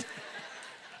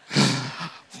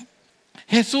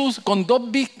 Jesús con 2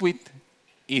 biscuits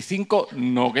y 5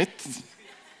 nuggets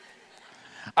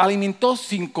alimentó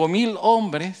 5,000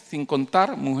 hombres, sin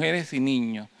contar mujeres y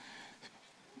niños.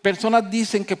 Personas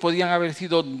dicen que podían haber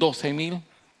sido 12,000.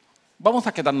 Vamos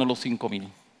a quedarnos los 5,000.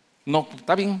 No,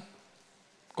 está bien.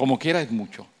 Como quiera es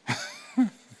mucho.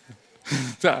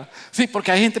 O sea, sí,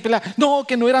 porque hay gente que pelea. No,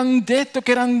 que no eran de esto,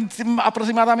 que eran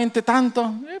aproximadamente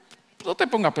tanto. No te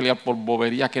pongas a pelear por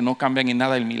boberías que no cambian en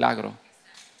nada el milagro.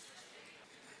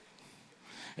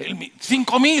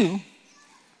 5,000.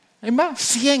 Es más,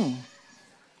 100.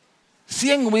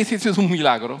 100 hubiese sido un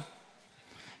milagro.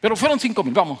 Pero fueron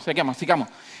 5,000. Vamos, sigamos.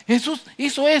 Jesús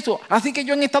hizo eso. Así que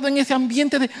yo he estado en ese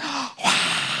ambiente de...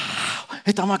 ¡Wow!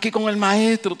 Estamos aquí con el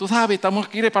maestro, tú sabes. Estamos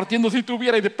aquí repartiendo si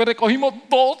tuviera. Y después recogimos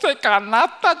 12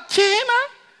 canastas llenas.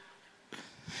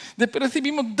 Después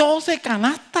recibimos 12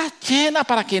 canastas llenas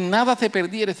para que nada se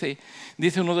perdiera.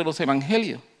 Dice uno de los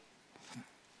evangelios.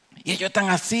 Y ellos están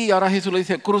así, ahora Jesús le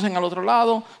dice, crucen al otro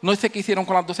lado. No sé qué hicieron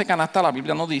con las 12 canastas, la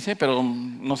Biblia no dice, pero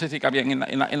no sé si cabían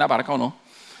en la barca o no.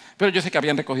 Pero yo sé que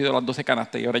habían recogido las 12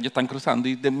 canastas y ahora ellos están cruzando.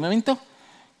 Y de momento,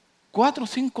 4 o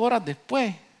 5 horas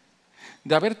después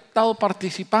de haber estado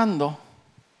participando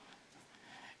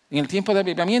en el tiempo de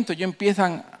avivamiento, ellos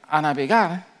empiezan a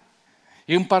navegar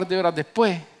y un par de horas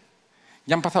después,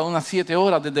 ya han pasado unas 7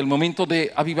 horas desde el momento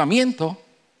de avivamiento,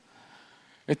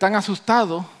 están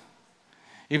asustados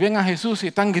y ven a Jesús y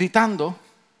están gritando,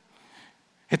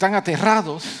 están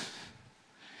aterrados.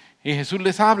 Y Jesús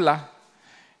les habla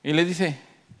y les dice,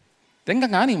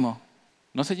 tengan ánimo,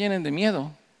 no se llenen de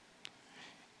miedo.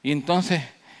 Y entonces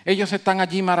ellos están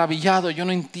allí maravillados, ellos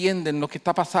no entienden lo que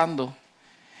está pasando.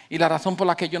 Y la razón por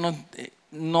la que ellos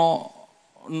no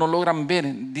logran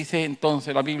ver, dice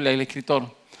entonces la Biblia, el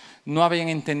escritor, no habían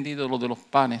entendido lo de los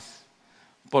panes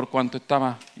por cuanto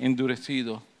estaba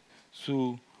endurecido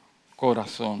su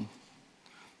corazón.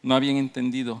 No habían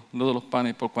entendido lo de los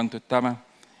panes por cuanto estaba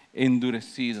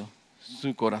endurecido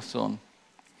su corazón.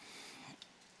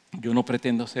 Yo no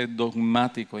pretendo ser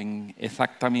dogmático en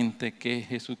exactamente qué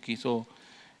Jesús quiso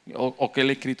o qué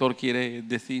el escritor quiere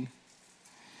decir,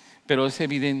 pero es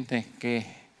evidente que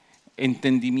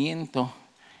entendimiento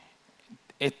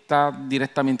está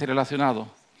directamente relacionado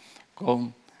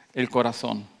con el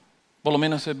corazón. Por lo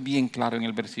menos eso es bien claro en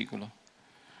el versículo.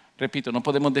 Repito, no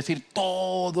podemos decir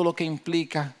todo lo que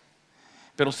implica,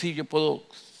 pero sí yo puedo,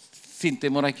 sin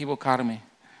temor a equivocarme,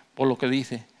 por lo que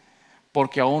dice,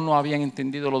 porque aún no habían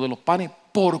entendido lo de los panes,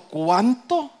 por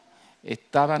cuanto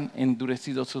estaban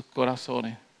endurecidos sus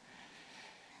corazones.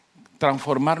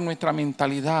 Transformar nuestra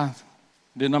mentalidad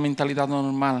de una mentalidad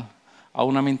normal a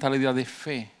una mentalidad de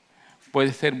fe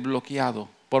puede ser bloqueado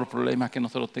por problemas que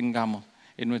nosotros tengamos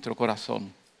en nuestro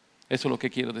corazón. Eso es lo que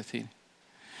quiero decir.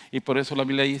 Y por eso la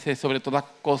Biblia dice, sobre todas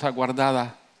cosas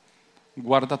guardadas,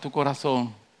 guarda tu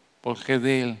corazón, porque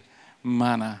de él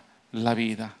mana la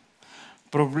vida.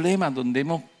 Problemas donde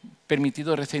hemos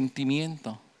permitido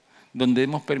resentimiento, donde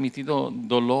hemos permitido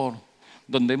dolor,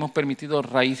 donde hemos permitido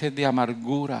raíces de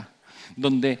amargura,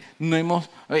 donde no hemos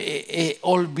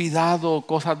olvidado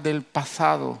cosas del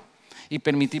pasado y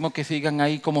permitimos que sigan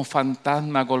ahí como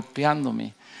fantasmas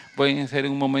golpeándome. Pueden ser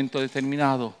en un momento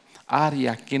determinado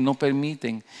áreas que no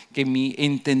permiten que mi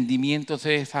entendimiento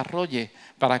se desarrolle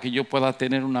para que yo pueda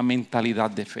tener una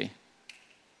mentalidad de fe.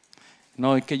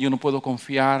 No, es que yo no puedo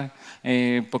confiar,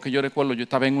 porque yo recuerdo, yo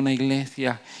estaba en una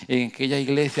iglesia, en aquella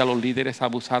iglesia los líderes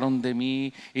abusaron de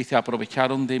mí y se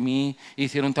aprovecharon de mí,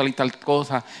 hicieron tal y tal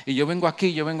cosa, y yo vengo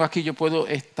aquí, yo puedo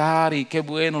estar y qué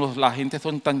bueno, la gente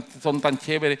son tan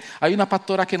chéveres. Hay una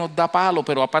pastora que nos da palo,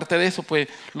 pero aparte de eso, pues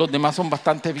los demás son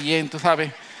bastante bien, tú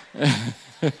sabes.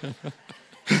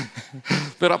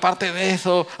 Pero aparte de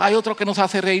eso, hay otro que nos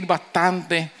hace reír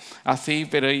bastante, así,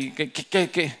 pero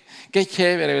qué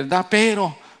chévere, ¿verdad?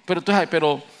 Pero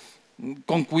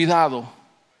con cuidado.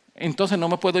 Entonces no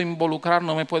me puedo involucrar,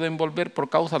 no me puedo envolver por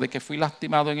causa de que fui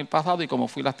lastimado en el pasado, y como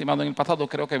fui lastimado en el pasado,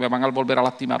 creo que me van a volver a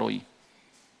lastimar hoy.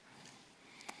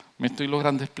 ¿Me estoy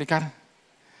logrando explicar?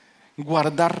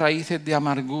 Guardar raíces de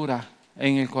amargura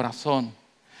en el corazón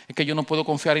Es que yo no puedo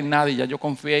confiar en nadie, ya yo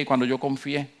confié y cuando yo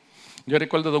confié. Yo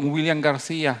recuerdo a don William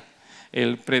García,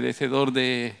 el predecesor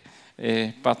de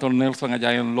Pastor Nelson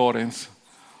allá en Lawrence.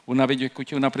 Una vez yo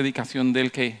escuché una predicación de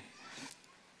él que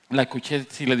la escuché,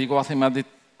 si le digo, hace más de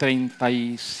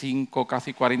 35,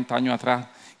 casi 40 años atrás.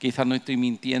 Quizás no estoy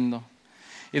mintiendo.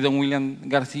 Y don William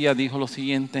García dijo lo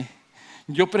siguiente: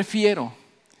 yo prefiero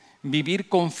vivir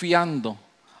confiando,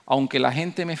 aunque la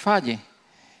gente me falle,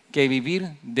 que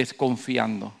vivir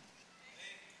desconfiando.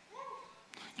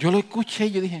 Yo lo escuché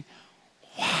y yo dije,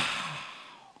 wow,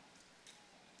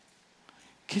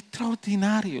 qué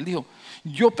extraordinario. Él dijo,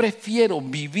 yo prefiero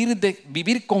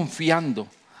vivir confiando,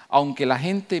 aunque la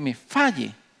gente me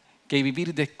falle, que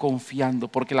vivir desconfiando.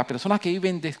 Porque las personas que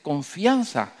viven en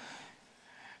desconfianza,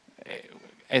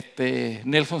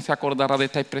 Nelson se acordará de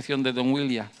esta expresión de don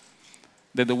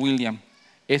William,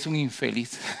 es un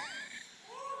infeliz.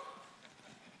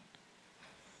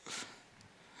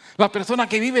 La persona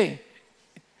que vive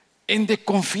en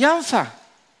desconfianza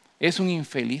es un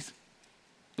infeliz.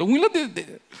 Don William,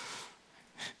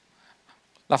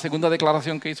 la segunda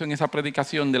declaración que hizo en esa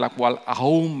predicación, de la cual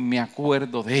aún me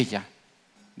acuerdo de ella,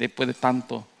 después de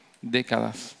tantas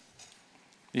décadas,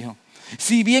 dijo,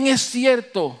 si bien es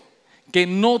cierto que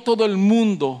no todo el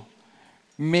mundo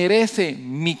merece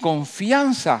mi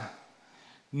confianza,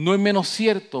 no es menos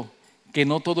cierto que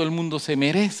no todo el mundo se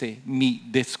merece mi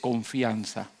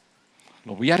desconfianza.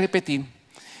 Lo voy a repetir.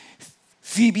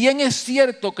 Si bien es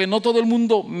cierto que no todo el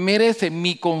mundo merece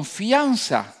mi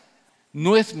confianza,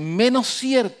 no es menos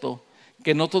cierto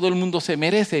que no todo el mundo se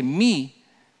merece mi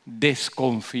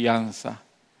desconfianza.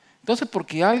 Entonces,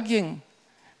 porque alguien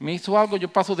me hizo algo,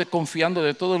 yo paso desconfiando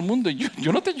de todo el mundo.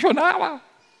 Yo no te he hecho nada.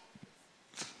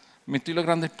 ¿Me estoy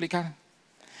logrando explicar?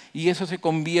 Y eso se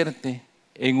convierte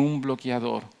en un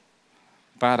bloqueador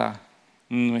para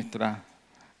nuestra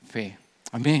fe.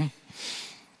 Amén.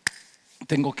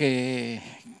 Tengo que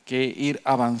ir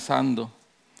avanzando.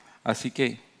 Así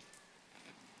que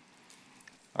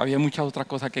había muchas otras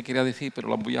cosas que quería decir, pero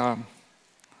las voy a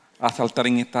saltar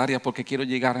en esta área porque quiero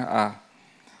llegar a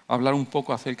hablar un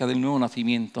poco acerca del nuevo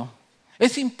nacimiento.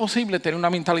 Es imposible tener una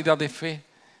mentalidad de fe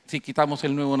si quitamos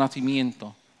el nuevo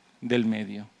nacimiento del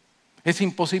medio. Es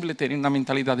imposible tener una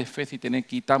mentalidad de fe si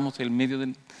quitamos el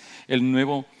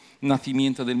nuevo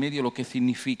nacimiento del medio, lo que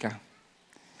significa.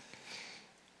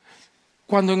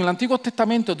 Cuando en el Antiguo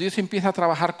Testamento Dios empieza a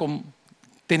trabajar con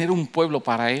tener un pueblo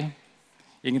para Él,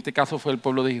 y en este caso fue el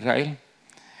pueblo de Israel,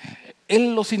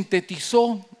 Él lo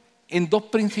sintetizó en dos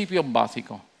principios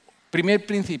básicos. Primer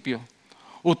principio,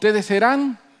 ustedes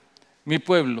serán mi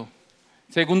pueblo.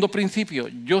 Segundo principio,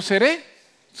 yo seré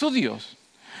su Dios.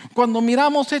 Cuando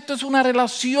miramos esto, es una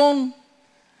relación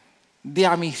de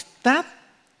amistad.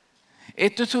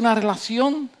 Esto es una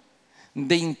relación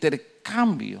de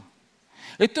intercambio.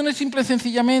 Esto no es simple y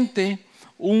sencillamente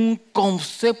un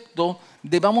concepto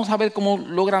de vamos a ver cómo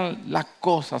logran las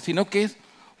cosas, sino que es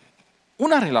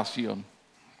una relación.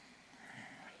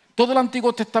 Todo el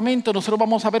Antiguo Testamento nosotros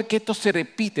vamos a ver que esto se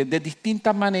repite de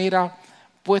distintas maneras,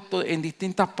 puesto en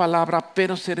distintas palabras,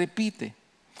 pero se repite.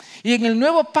 Y en el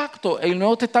Nuevo Pacto, el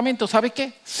Nuevo Testamento, ¿sabe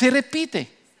qué? Se repite.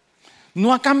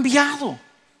 No ha cambiado.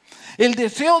 El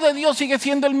deseo de Dios sigue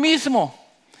siendo el mismo.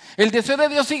 El deseo de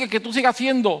Dios sigue que tú sigas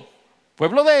siendo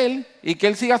pueblo de Él y que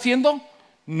Él siga siendo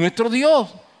nuestro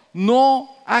Dios.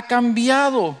 No ha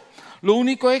cambiado. Lo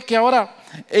único es que ahora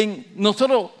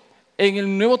nosotros en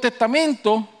el Nuevo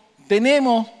Testamento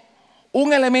tenemos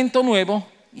un elemento nuevo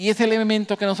y ese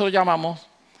elemento que nosotros llamamos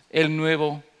el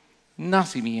nuevo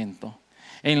nacimiento.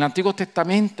 En el Antiguo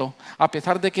Testamento, a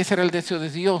pesar de que ese era el deseo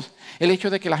de Dios, el hecho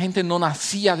de que la gente no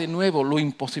nacía de nuevo lo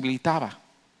imposibilitaba,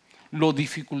 lo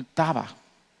dificultaba.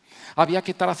 Había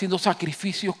que estar haciendo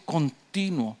sacrificios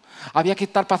continuos, había que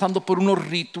estar pasando por unos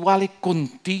rituales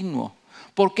continuos.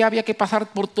 ¿Por qué había que pasar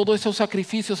por todos esos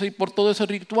sacrificios y por todos esos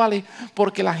rituales?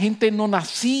 Porque la gente no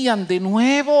nacían de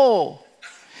nuevo.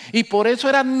 Y por eso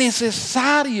era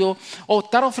necesario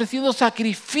estar ofreciendo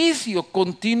sacrificios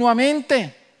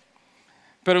continuamente.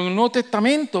 Pero en el Nuevo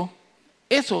Testamento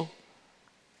eso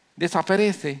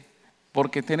desaparece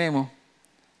porque tenemos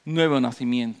nuevo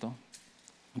nacimiento.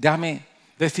 Déjame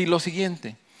decir lo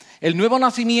siguiente. El nuevo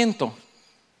nacimiento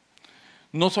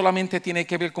no solamente tiene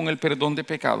que ver con el perdón de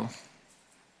pecados.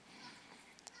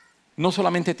 No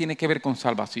solamente tiene que ver con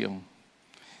salvación.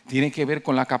 Tiene que ver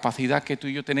con la capacidad que tú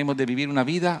y yo tenemos de vivir una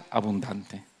vida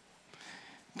abundante.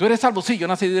 ¿Tú eres salvo? Sí, yo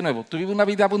nací de nuevo. ¿Tú vives una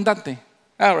vida abundante?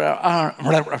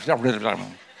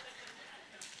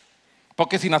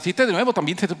 Porque si naciste de nuevo,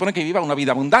 también se supone que vivas una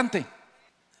vida abundante.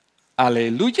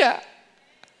 Aleluya.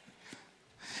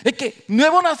 Es que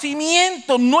nuevo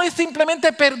nacimiento no es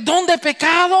simplemente perdón de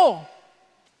pecado.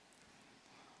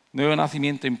 Nuevo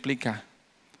nacimiento implica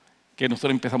que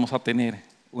nosotros empezamos a tener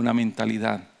una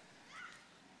mentalidad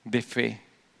de fe,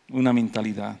 una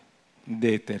mentalidad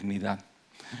de eternidad.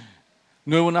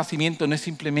 Nuevo nacimiento no es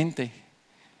simplemente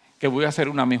que voy a ser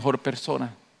una mejor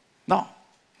persona. No.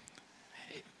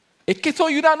 Es que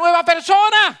soy una nueva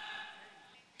persona.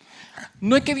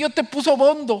 No es que Dios te puso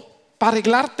bondo para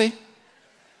arreglarte.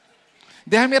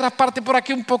 Déjame rasparte por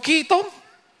aquí un poquito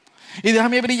y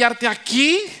déjame brillarte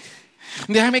aquí.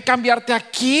 Déjame cambiarte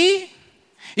aquí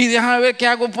y déjame ver qué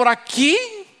hago por aquí.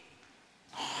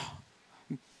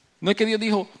 No es que Dios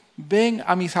dijo, ven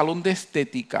a mi salón de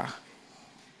estética.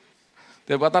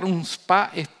 Te voy a dar un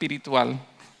spa espiritual.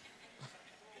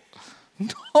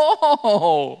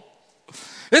 No,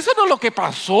 eso no es lo que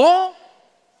pasó.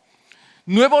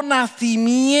 Nuevo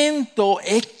nacimiento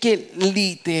es que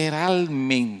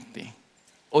literalmente,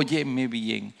 óyeme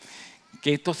bien,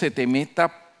 que esto se te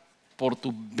meta por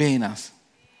tus venas.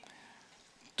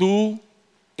 Tú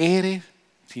eres,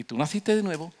 si tú naciste de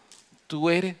nuevo, tú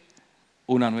eres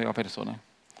una nueva persona.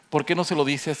 ¿Por qué no se lo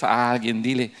dices a alguien?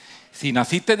 Dile, si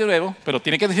naciste de nuevo, pero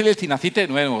tiene que decirle si naciste de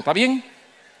nuevo, ¿está bien?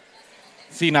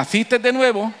 Si naciste de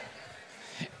nuevo,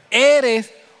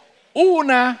 eres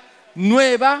una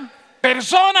nueva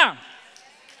persona.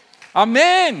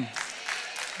 Amén.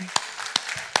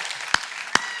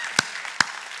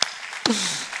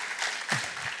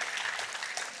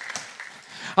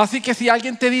 Así que si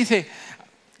alguien te dice,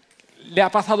 le ha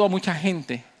pasado a mucha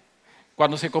gente,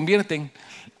 cuando se convierten,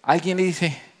 alguien le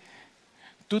dice,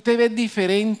 tú te ves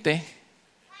diferente.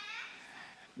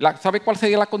 ¿Sabe cuál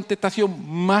sería la contestación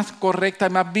más correcta y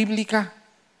más bíblica?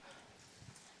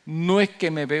 No es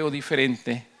que me veo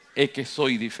diferente, es que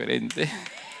soy diferente.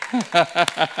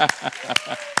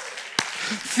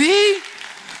 Sí,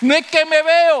 no es que me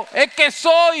veo, es que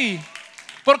soy.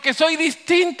 Porque soy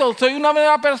distinto, soy una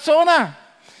nueva persona.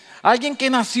 Alguien que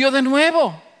nació de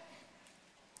nuevo.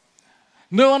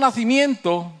 Nuevo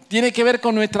nacimiento tiene que ver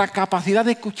con nuestra capacidad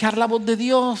de escuchar la voz de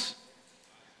Dios.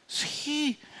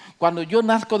 Sí, cuando yo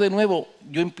nazco de nuevo,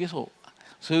 yo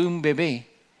soy un bebé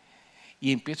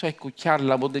y empiezo a escuchar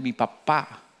la voz de mi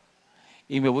papá.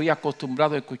 Y me voy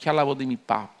acostumbrado a escuchar la voz de mi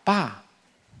papá.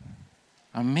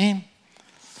 Amén.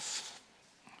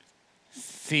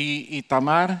 Si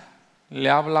Itamar le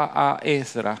habla a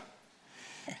Ezra,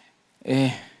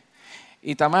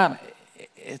 Itamar,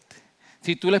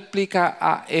 si tú le explicas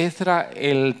a Ezra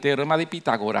el teorema de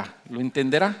Pitágoras, ¿lo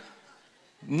entenderá?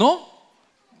 No.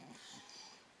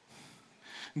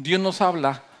 Dios nos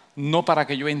habla no para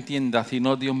que yo entienda,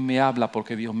 sino Dios me habla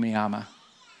porque Dios me ama.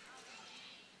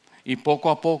 Y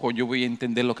poco a poco yo voy a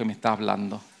entender lo que me está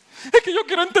hablando. Es que yo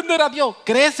quiero entender a Dios.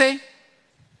 Crece.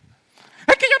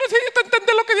 Es que yo necesito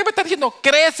entender lo que Dios me está diciendo.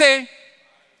 Crece.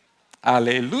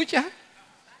 Aleluya.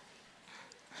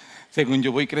 Según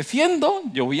yo voy creciendo,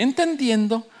 yo voy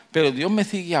entendiendo, pero Dios me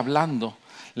sigue hablando.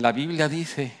 La Biblia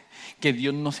dice que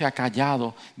Dios no se ha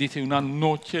callado. Dice, una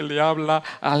noche le habla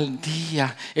al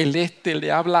día, el este le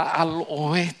habla al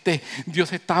oeste.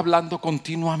 Dios está hablando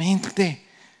continuamente.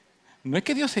 No es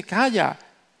que Dios se calla,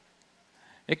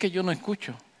 es que yo no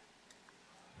escucho.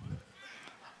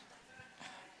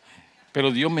 Pero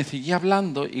Dios me sigue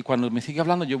hablando y cuando me sigue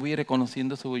hablando yo voy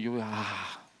reconociendo eso.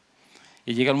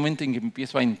 Y llega el momento en que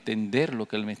empiezo a entender lo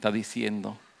que Él me está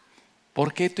diciendo.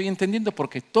 ¿Por qué estoy entendiendo?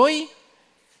 Porque estoy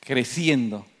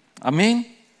creciendo.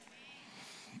 Amén.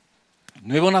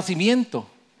 Nuevo nacimiento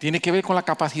tiene que ver con la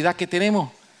capacidad que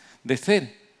tenemos de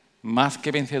ser más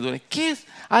que vencedores. ¿Qué es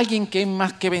alguien que es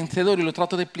más que vencedor? Y lo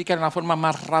trato de explicar de la forma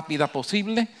más rápida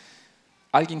posible.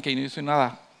 Alguien que no hizo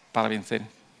nada para vencer.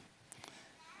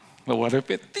 Lo voy a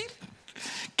repetir.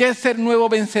 ¿Qué es ser nuevo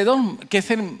vencedor? ¿Qué es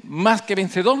ser más que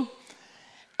vencedor?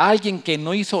 Alguien que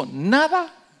no hizo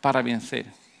nada para vencer.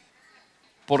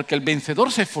 Porque el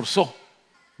vencedor se esforzó.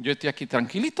 Yo estoy aquí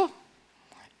tranquilito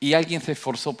y alguien se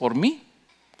esforzó por mí.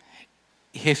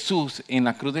 Jesús en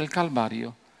la cruz del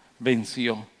Calvario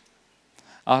venció.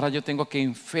 Ahora yo tengo que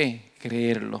en fe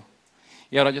creerlo.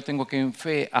 Y ahora yo tengo que en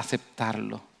fe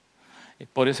aceptarlo.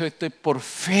 Por eso estoy por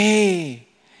fe,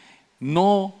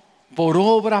 no por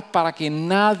obras, para que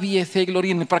nadie se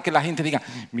gloríe, no para que la gente diga,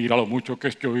 mira lo mucho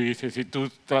que yo hice, si tú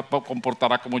te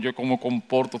comportaras como yo como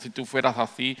comporto, si tú fueras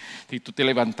así, si tú te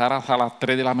levantaras a las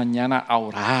 3 de la mañana a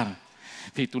orar,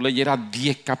 si tú leyeras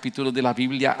 10 capítulos de la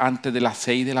Biblia antes de las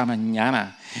 6 de la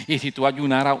mañana, y si tú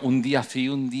ayunaras un día sí,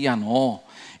 un día no,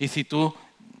 y si tú...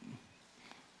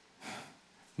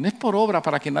 No es por obra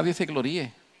para que nadie se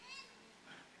gloríe.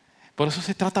 Por eso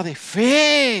se trata de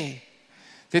fe.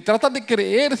 Se trata de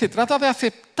creer, se trata de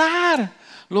aceptar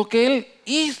lo que Él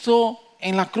hizo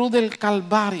en la cruz del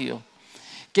Calvario.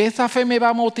 Que esa fe me va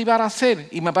a motivar a hacer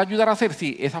y me va a ayudar a hacer.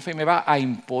 Sí, esa fe me va a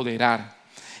empoderar.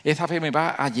 Esa fe me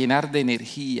va a llenar de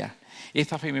energía.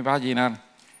 Esa fe me va a llenar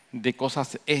de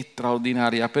cosas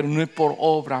extraordinarias. Pero no es por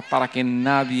obra para que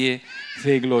nadie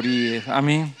se gloríe.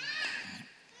 Amén.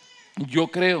 Yo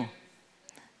creo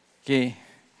que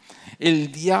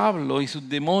el diablo y sus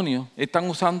demonios están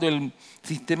usando el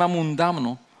sistema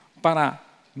mundano para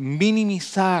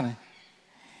minimizar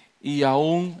y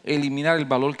aún eliminar el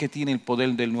valor que tiene el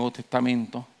poder del Nuevo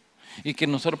Testamento. Y que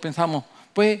nosotros pensamos,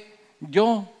 pues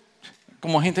yo,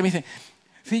 como gente me dice,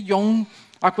 sí, yo aún,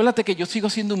 acuérdate que yo sigo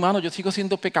siendo humano, yo sigo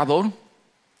siendo pecador.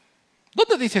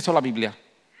 ¿Dónde dice eso la Biblia?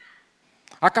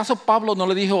 ¿Acaso Pablo no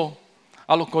le dijo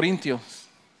a los corintios,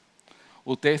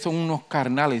 ustedes son unos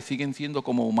carnales, siguen siendo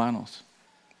como humanos?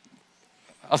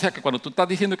 O sea que cuando tú estás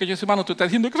diciendo que yo soy humano, tú estás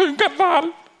diciendo que soy un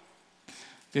carnal.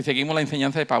 Si seguimos la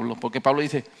enseñanza de Pablo, porque Pablo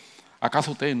dice,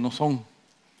 ¿acaso ustedes no son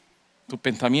tu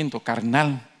pensamiento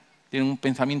carnal? Tienen un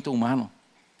pensamiento humano,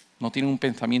 no tienen un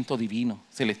pensamiento divino,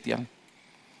 celestial.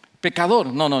 Pecador,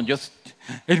 no,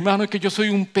 hermano, es que yo soy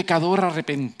un pecador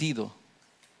arrepentido.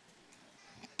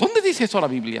 ¿Dónde dice eso la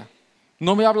Biblia?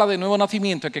 No me habla de nuevo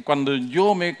nacimiento, es que cuando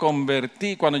yo me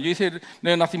convertí, cuando yo hice el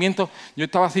nuevo nacimiento, yo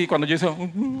estaba así, cuando yo hice,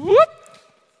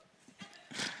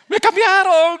 me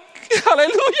cambiaron,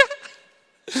 aleluya.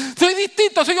 Soy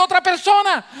distinto, soy otra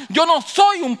persona. Yo no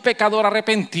soy un pecador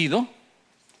arrepentido.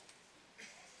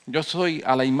 Yo soy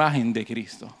a la imagen de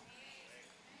Cristo.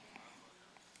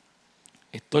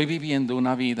 Estoy viviendo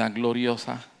una vida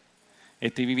gloriosa.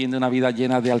 Estoy viviendo una vida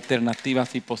llena de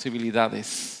alternativas y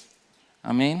posibilidades.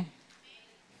 Amén.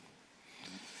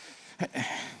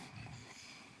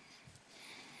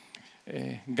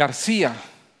 García.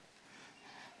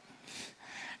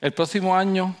 El próximo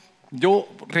año, yo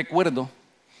recuerdo,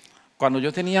 cuando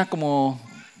yo tenía como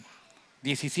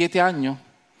 17 años,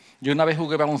 yo una vez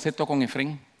jugué baloncesto con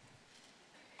Efraín.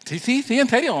 Sí, en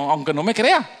serio, aunque no me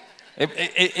crea.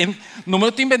 No me lo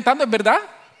estoy inventando, es verdad.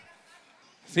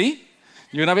 Sí,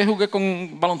 yo una vez jugué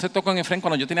con baloncesto con Efraín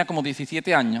cuando yo tenía como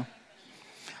 17 años.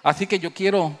 Así que yo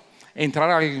quiero entrar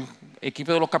al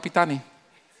equipo de los capitanes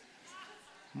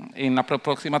en la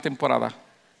próxima temporada.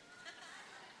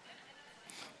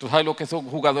 ¿Tú sabes lo que esos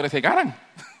jugadores se ganan?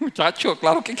 Muchachos,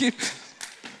 claro que quiero.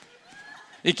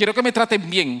 Y quiero que me traten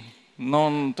bien.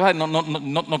 No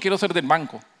quiero ser del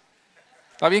banco.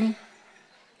 ¿Está bien?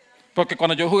 Porque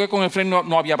cuando yo jugué con Efraín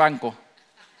no había banco.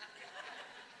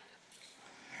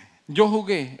 Yo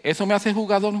jugué. ¿Eso me hace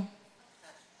jugador?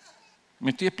 ¿Me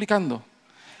estoy explicando?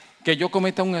 ¿Que yo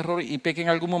cometa un error y peque en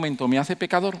algún momento me hace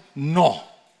pecador? No.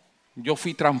 Yo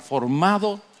fui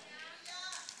transformado.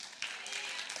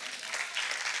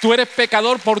 Tú eres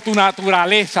pecador por tu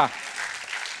naturaleza.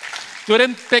 Tú eres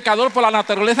pecador por la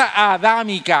naturaleza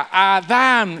adámica.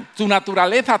 Adán, tu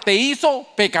naturaleza te hizo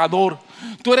pecador.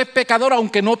 Tú eres pecador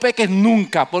aunque no peques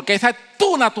nunca, porque esa es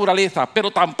tu naturaleza. Pero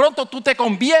tan pronto tú te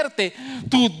conviertes,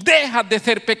 tú dejas de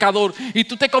ser pecador y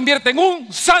tú te conviertes en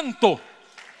un santo.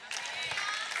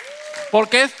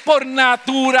 Porque es por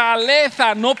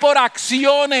naturaleza, no por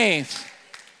acciones.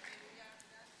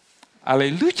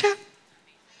 Aleluya.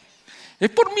 Es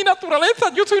por mi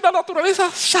naturaleza. Yo soy una naturaleza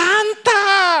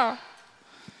santa.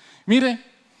 Mire,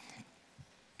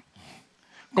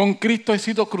 con Cristo he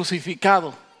sido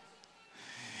crucificado.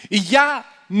 Y ya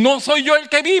no soy yo el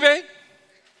que vive,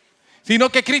 sino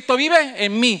que Cristo vive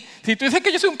en mí. Si tú dices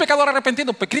que yo soy un pecador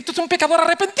arrepentido, pues Cristo es un pecador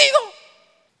arrepentido.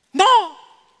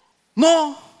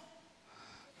 No.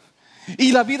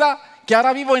 Y la vida que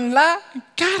ahora vivo en la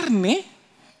carne,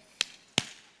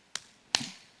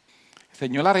 el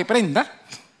Señor la reprenda,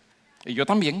 y yo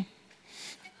también.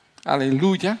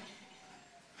 Aleluya.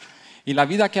 Y la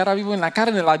vida que ahora vivo en la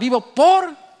carne, la vivo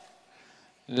por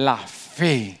la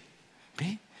fe.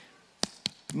 ¿Ve?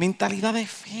 Mentalidad de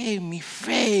fe, mi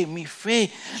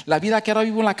fe. La vida que ahora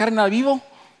vivo en la carne, la vivo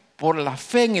por la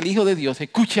fe en el Hijo de Dios.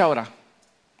 Escuche ahora.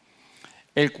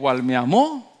 El cual me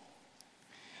amó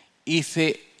y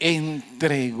se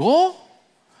entregó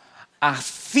a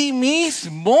sí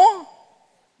mismo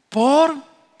por...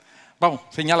 Vamos,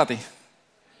 señálate.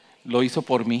 Lo hizo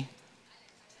por mí.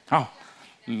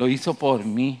 Lo hizo por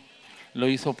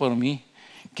mí.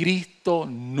 Cristo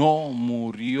no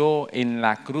murió en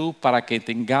la cruz para que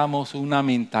tengamos una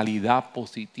mentalidad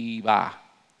positiva.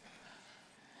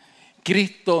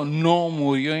 Cristo no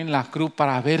murió en la cruz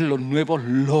para ver los nuevos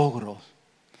logros.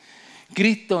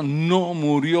 Cristo no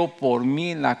murió por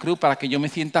mí en la cruz para que yo me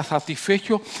sienta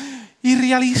satisfecho y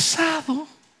realizado.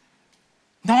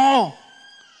 No.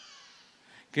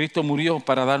 Cristo murió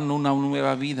para darnos una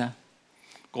nueva vida,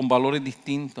 con valores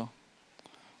distintos,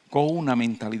 con una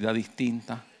mentalidad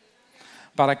distinta.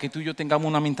 Para que tú y yo tengamos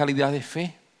una mentalidad de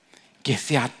fe que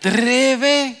se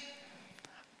atreve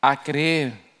a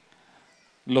creer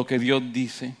lo que Dios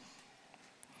dice.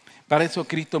 Para eso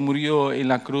Cristo murió en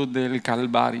la cruz del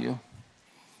Calvario.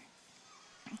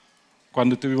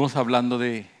 Cuando estuvimos hablando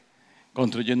de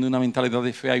construyendo una mentalidad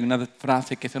de fe, hay una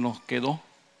frase que se nos quedó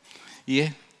y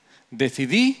es: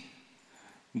 decidí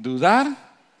dudar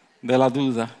de la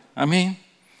duda. Amén.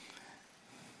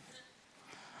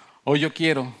 Hoy yo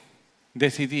quiero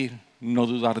decidir no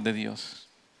dudar de Dios.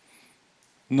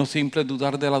 No simple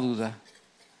dudar de la duda.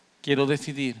 Quiero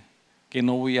decidir que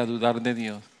no voy a dudar de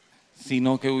Dios,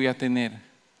 sino que voy a tener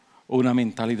una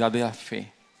mentalidad de la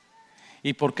fe.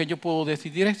 ¿Y por qué yo puedo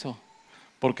decidir eso?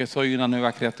 Porque soy una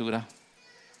nueva criatura.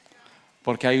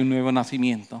 Porque hay un nuevo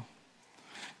nacimiento.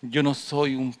 Yo no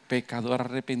soy un pecador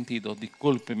arrepentido,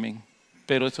 discúlpenme,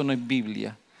 pero eso no es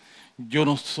Biblia. Yo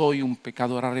no soy un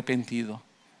pecador arrepentido.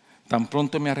 Tan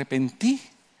pronto me arrepentí,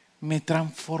 me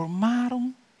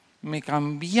transformaron, me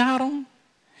cambiaron,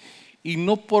 y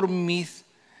no por mis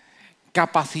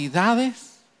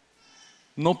capacidades,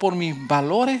 no por mis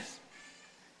valores,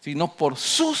 sino por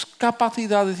sus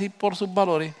capacidades y por sus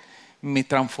valores, me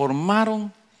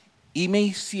transformaron y me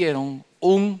hicieron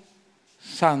un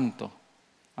santo.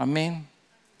 Amén.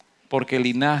 Porque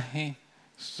linaje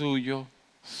suyo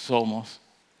somos.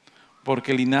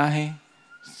 Porque linaje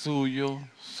suyo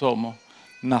somos.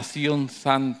 Nación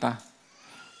santa.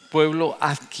 Pueblo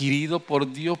adquirido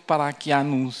por Dios para que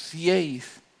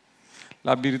anunciéis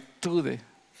las virtudes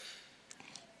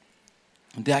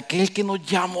de aquel que nos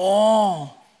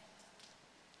llamó.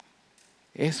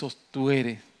 Eso tú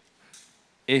eres.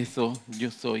 Eso yo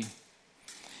soy.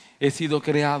 He sido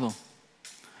creado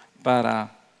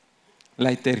para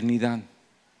la eternidad.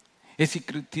 He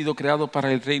sido creado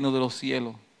para el reino de los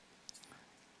cielos.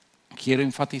 Quiero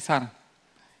enfatizar,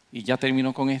 y ya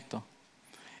termino con esto.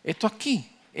 Esto aquí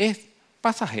es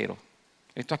pasajero.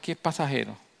 Esto aquí es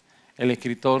pasajero. El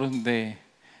escritor de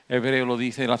Hebreo lo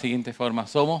dice de la siguiente forma: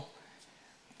 somos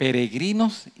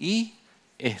peregrinos y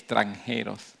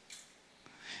extranjeros.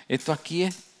 Esto aquí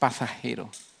es pasajero.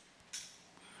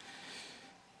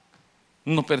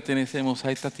 No pertenecemos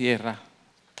a esta tierra.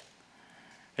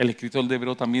 El escritor de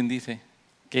Hebreo también dice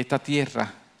que esta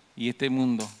tierra y este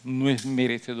mundo no es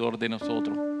merecedor de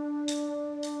nosotros.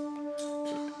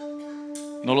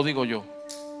 No lo digo yo,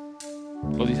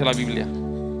 lo dice la Biblia.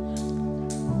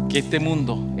 Que este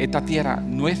mundo, esta tierra,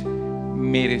 no es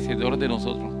merecedor de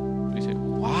nosotros. Dice,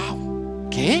 wow,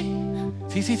 ¿qué?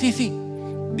 Sí.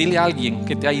 Dile a alguien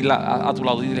que esté ahí a tu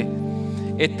lado, dile: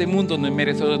 este mundo no es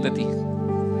merecedor de ti.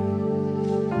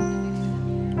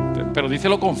 Pero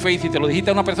díselo con fe, y si te lo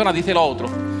dijiste a una persona, díselo a otro.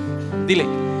 Dile: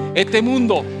 este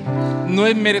mundo no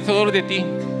es merecedor de ti.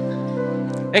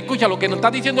 Escucha, lo que nos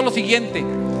está diciendo es lo siguiente: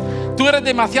 tú eres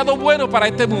demasiado bueno para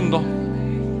este mundo.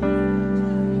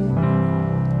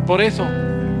 Por eso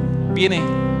viene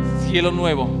cielo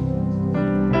nuevo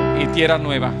y tierra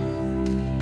nueva.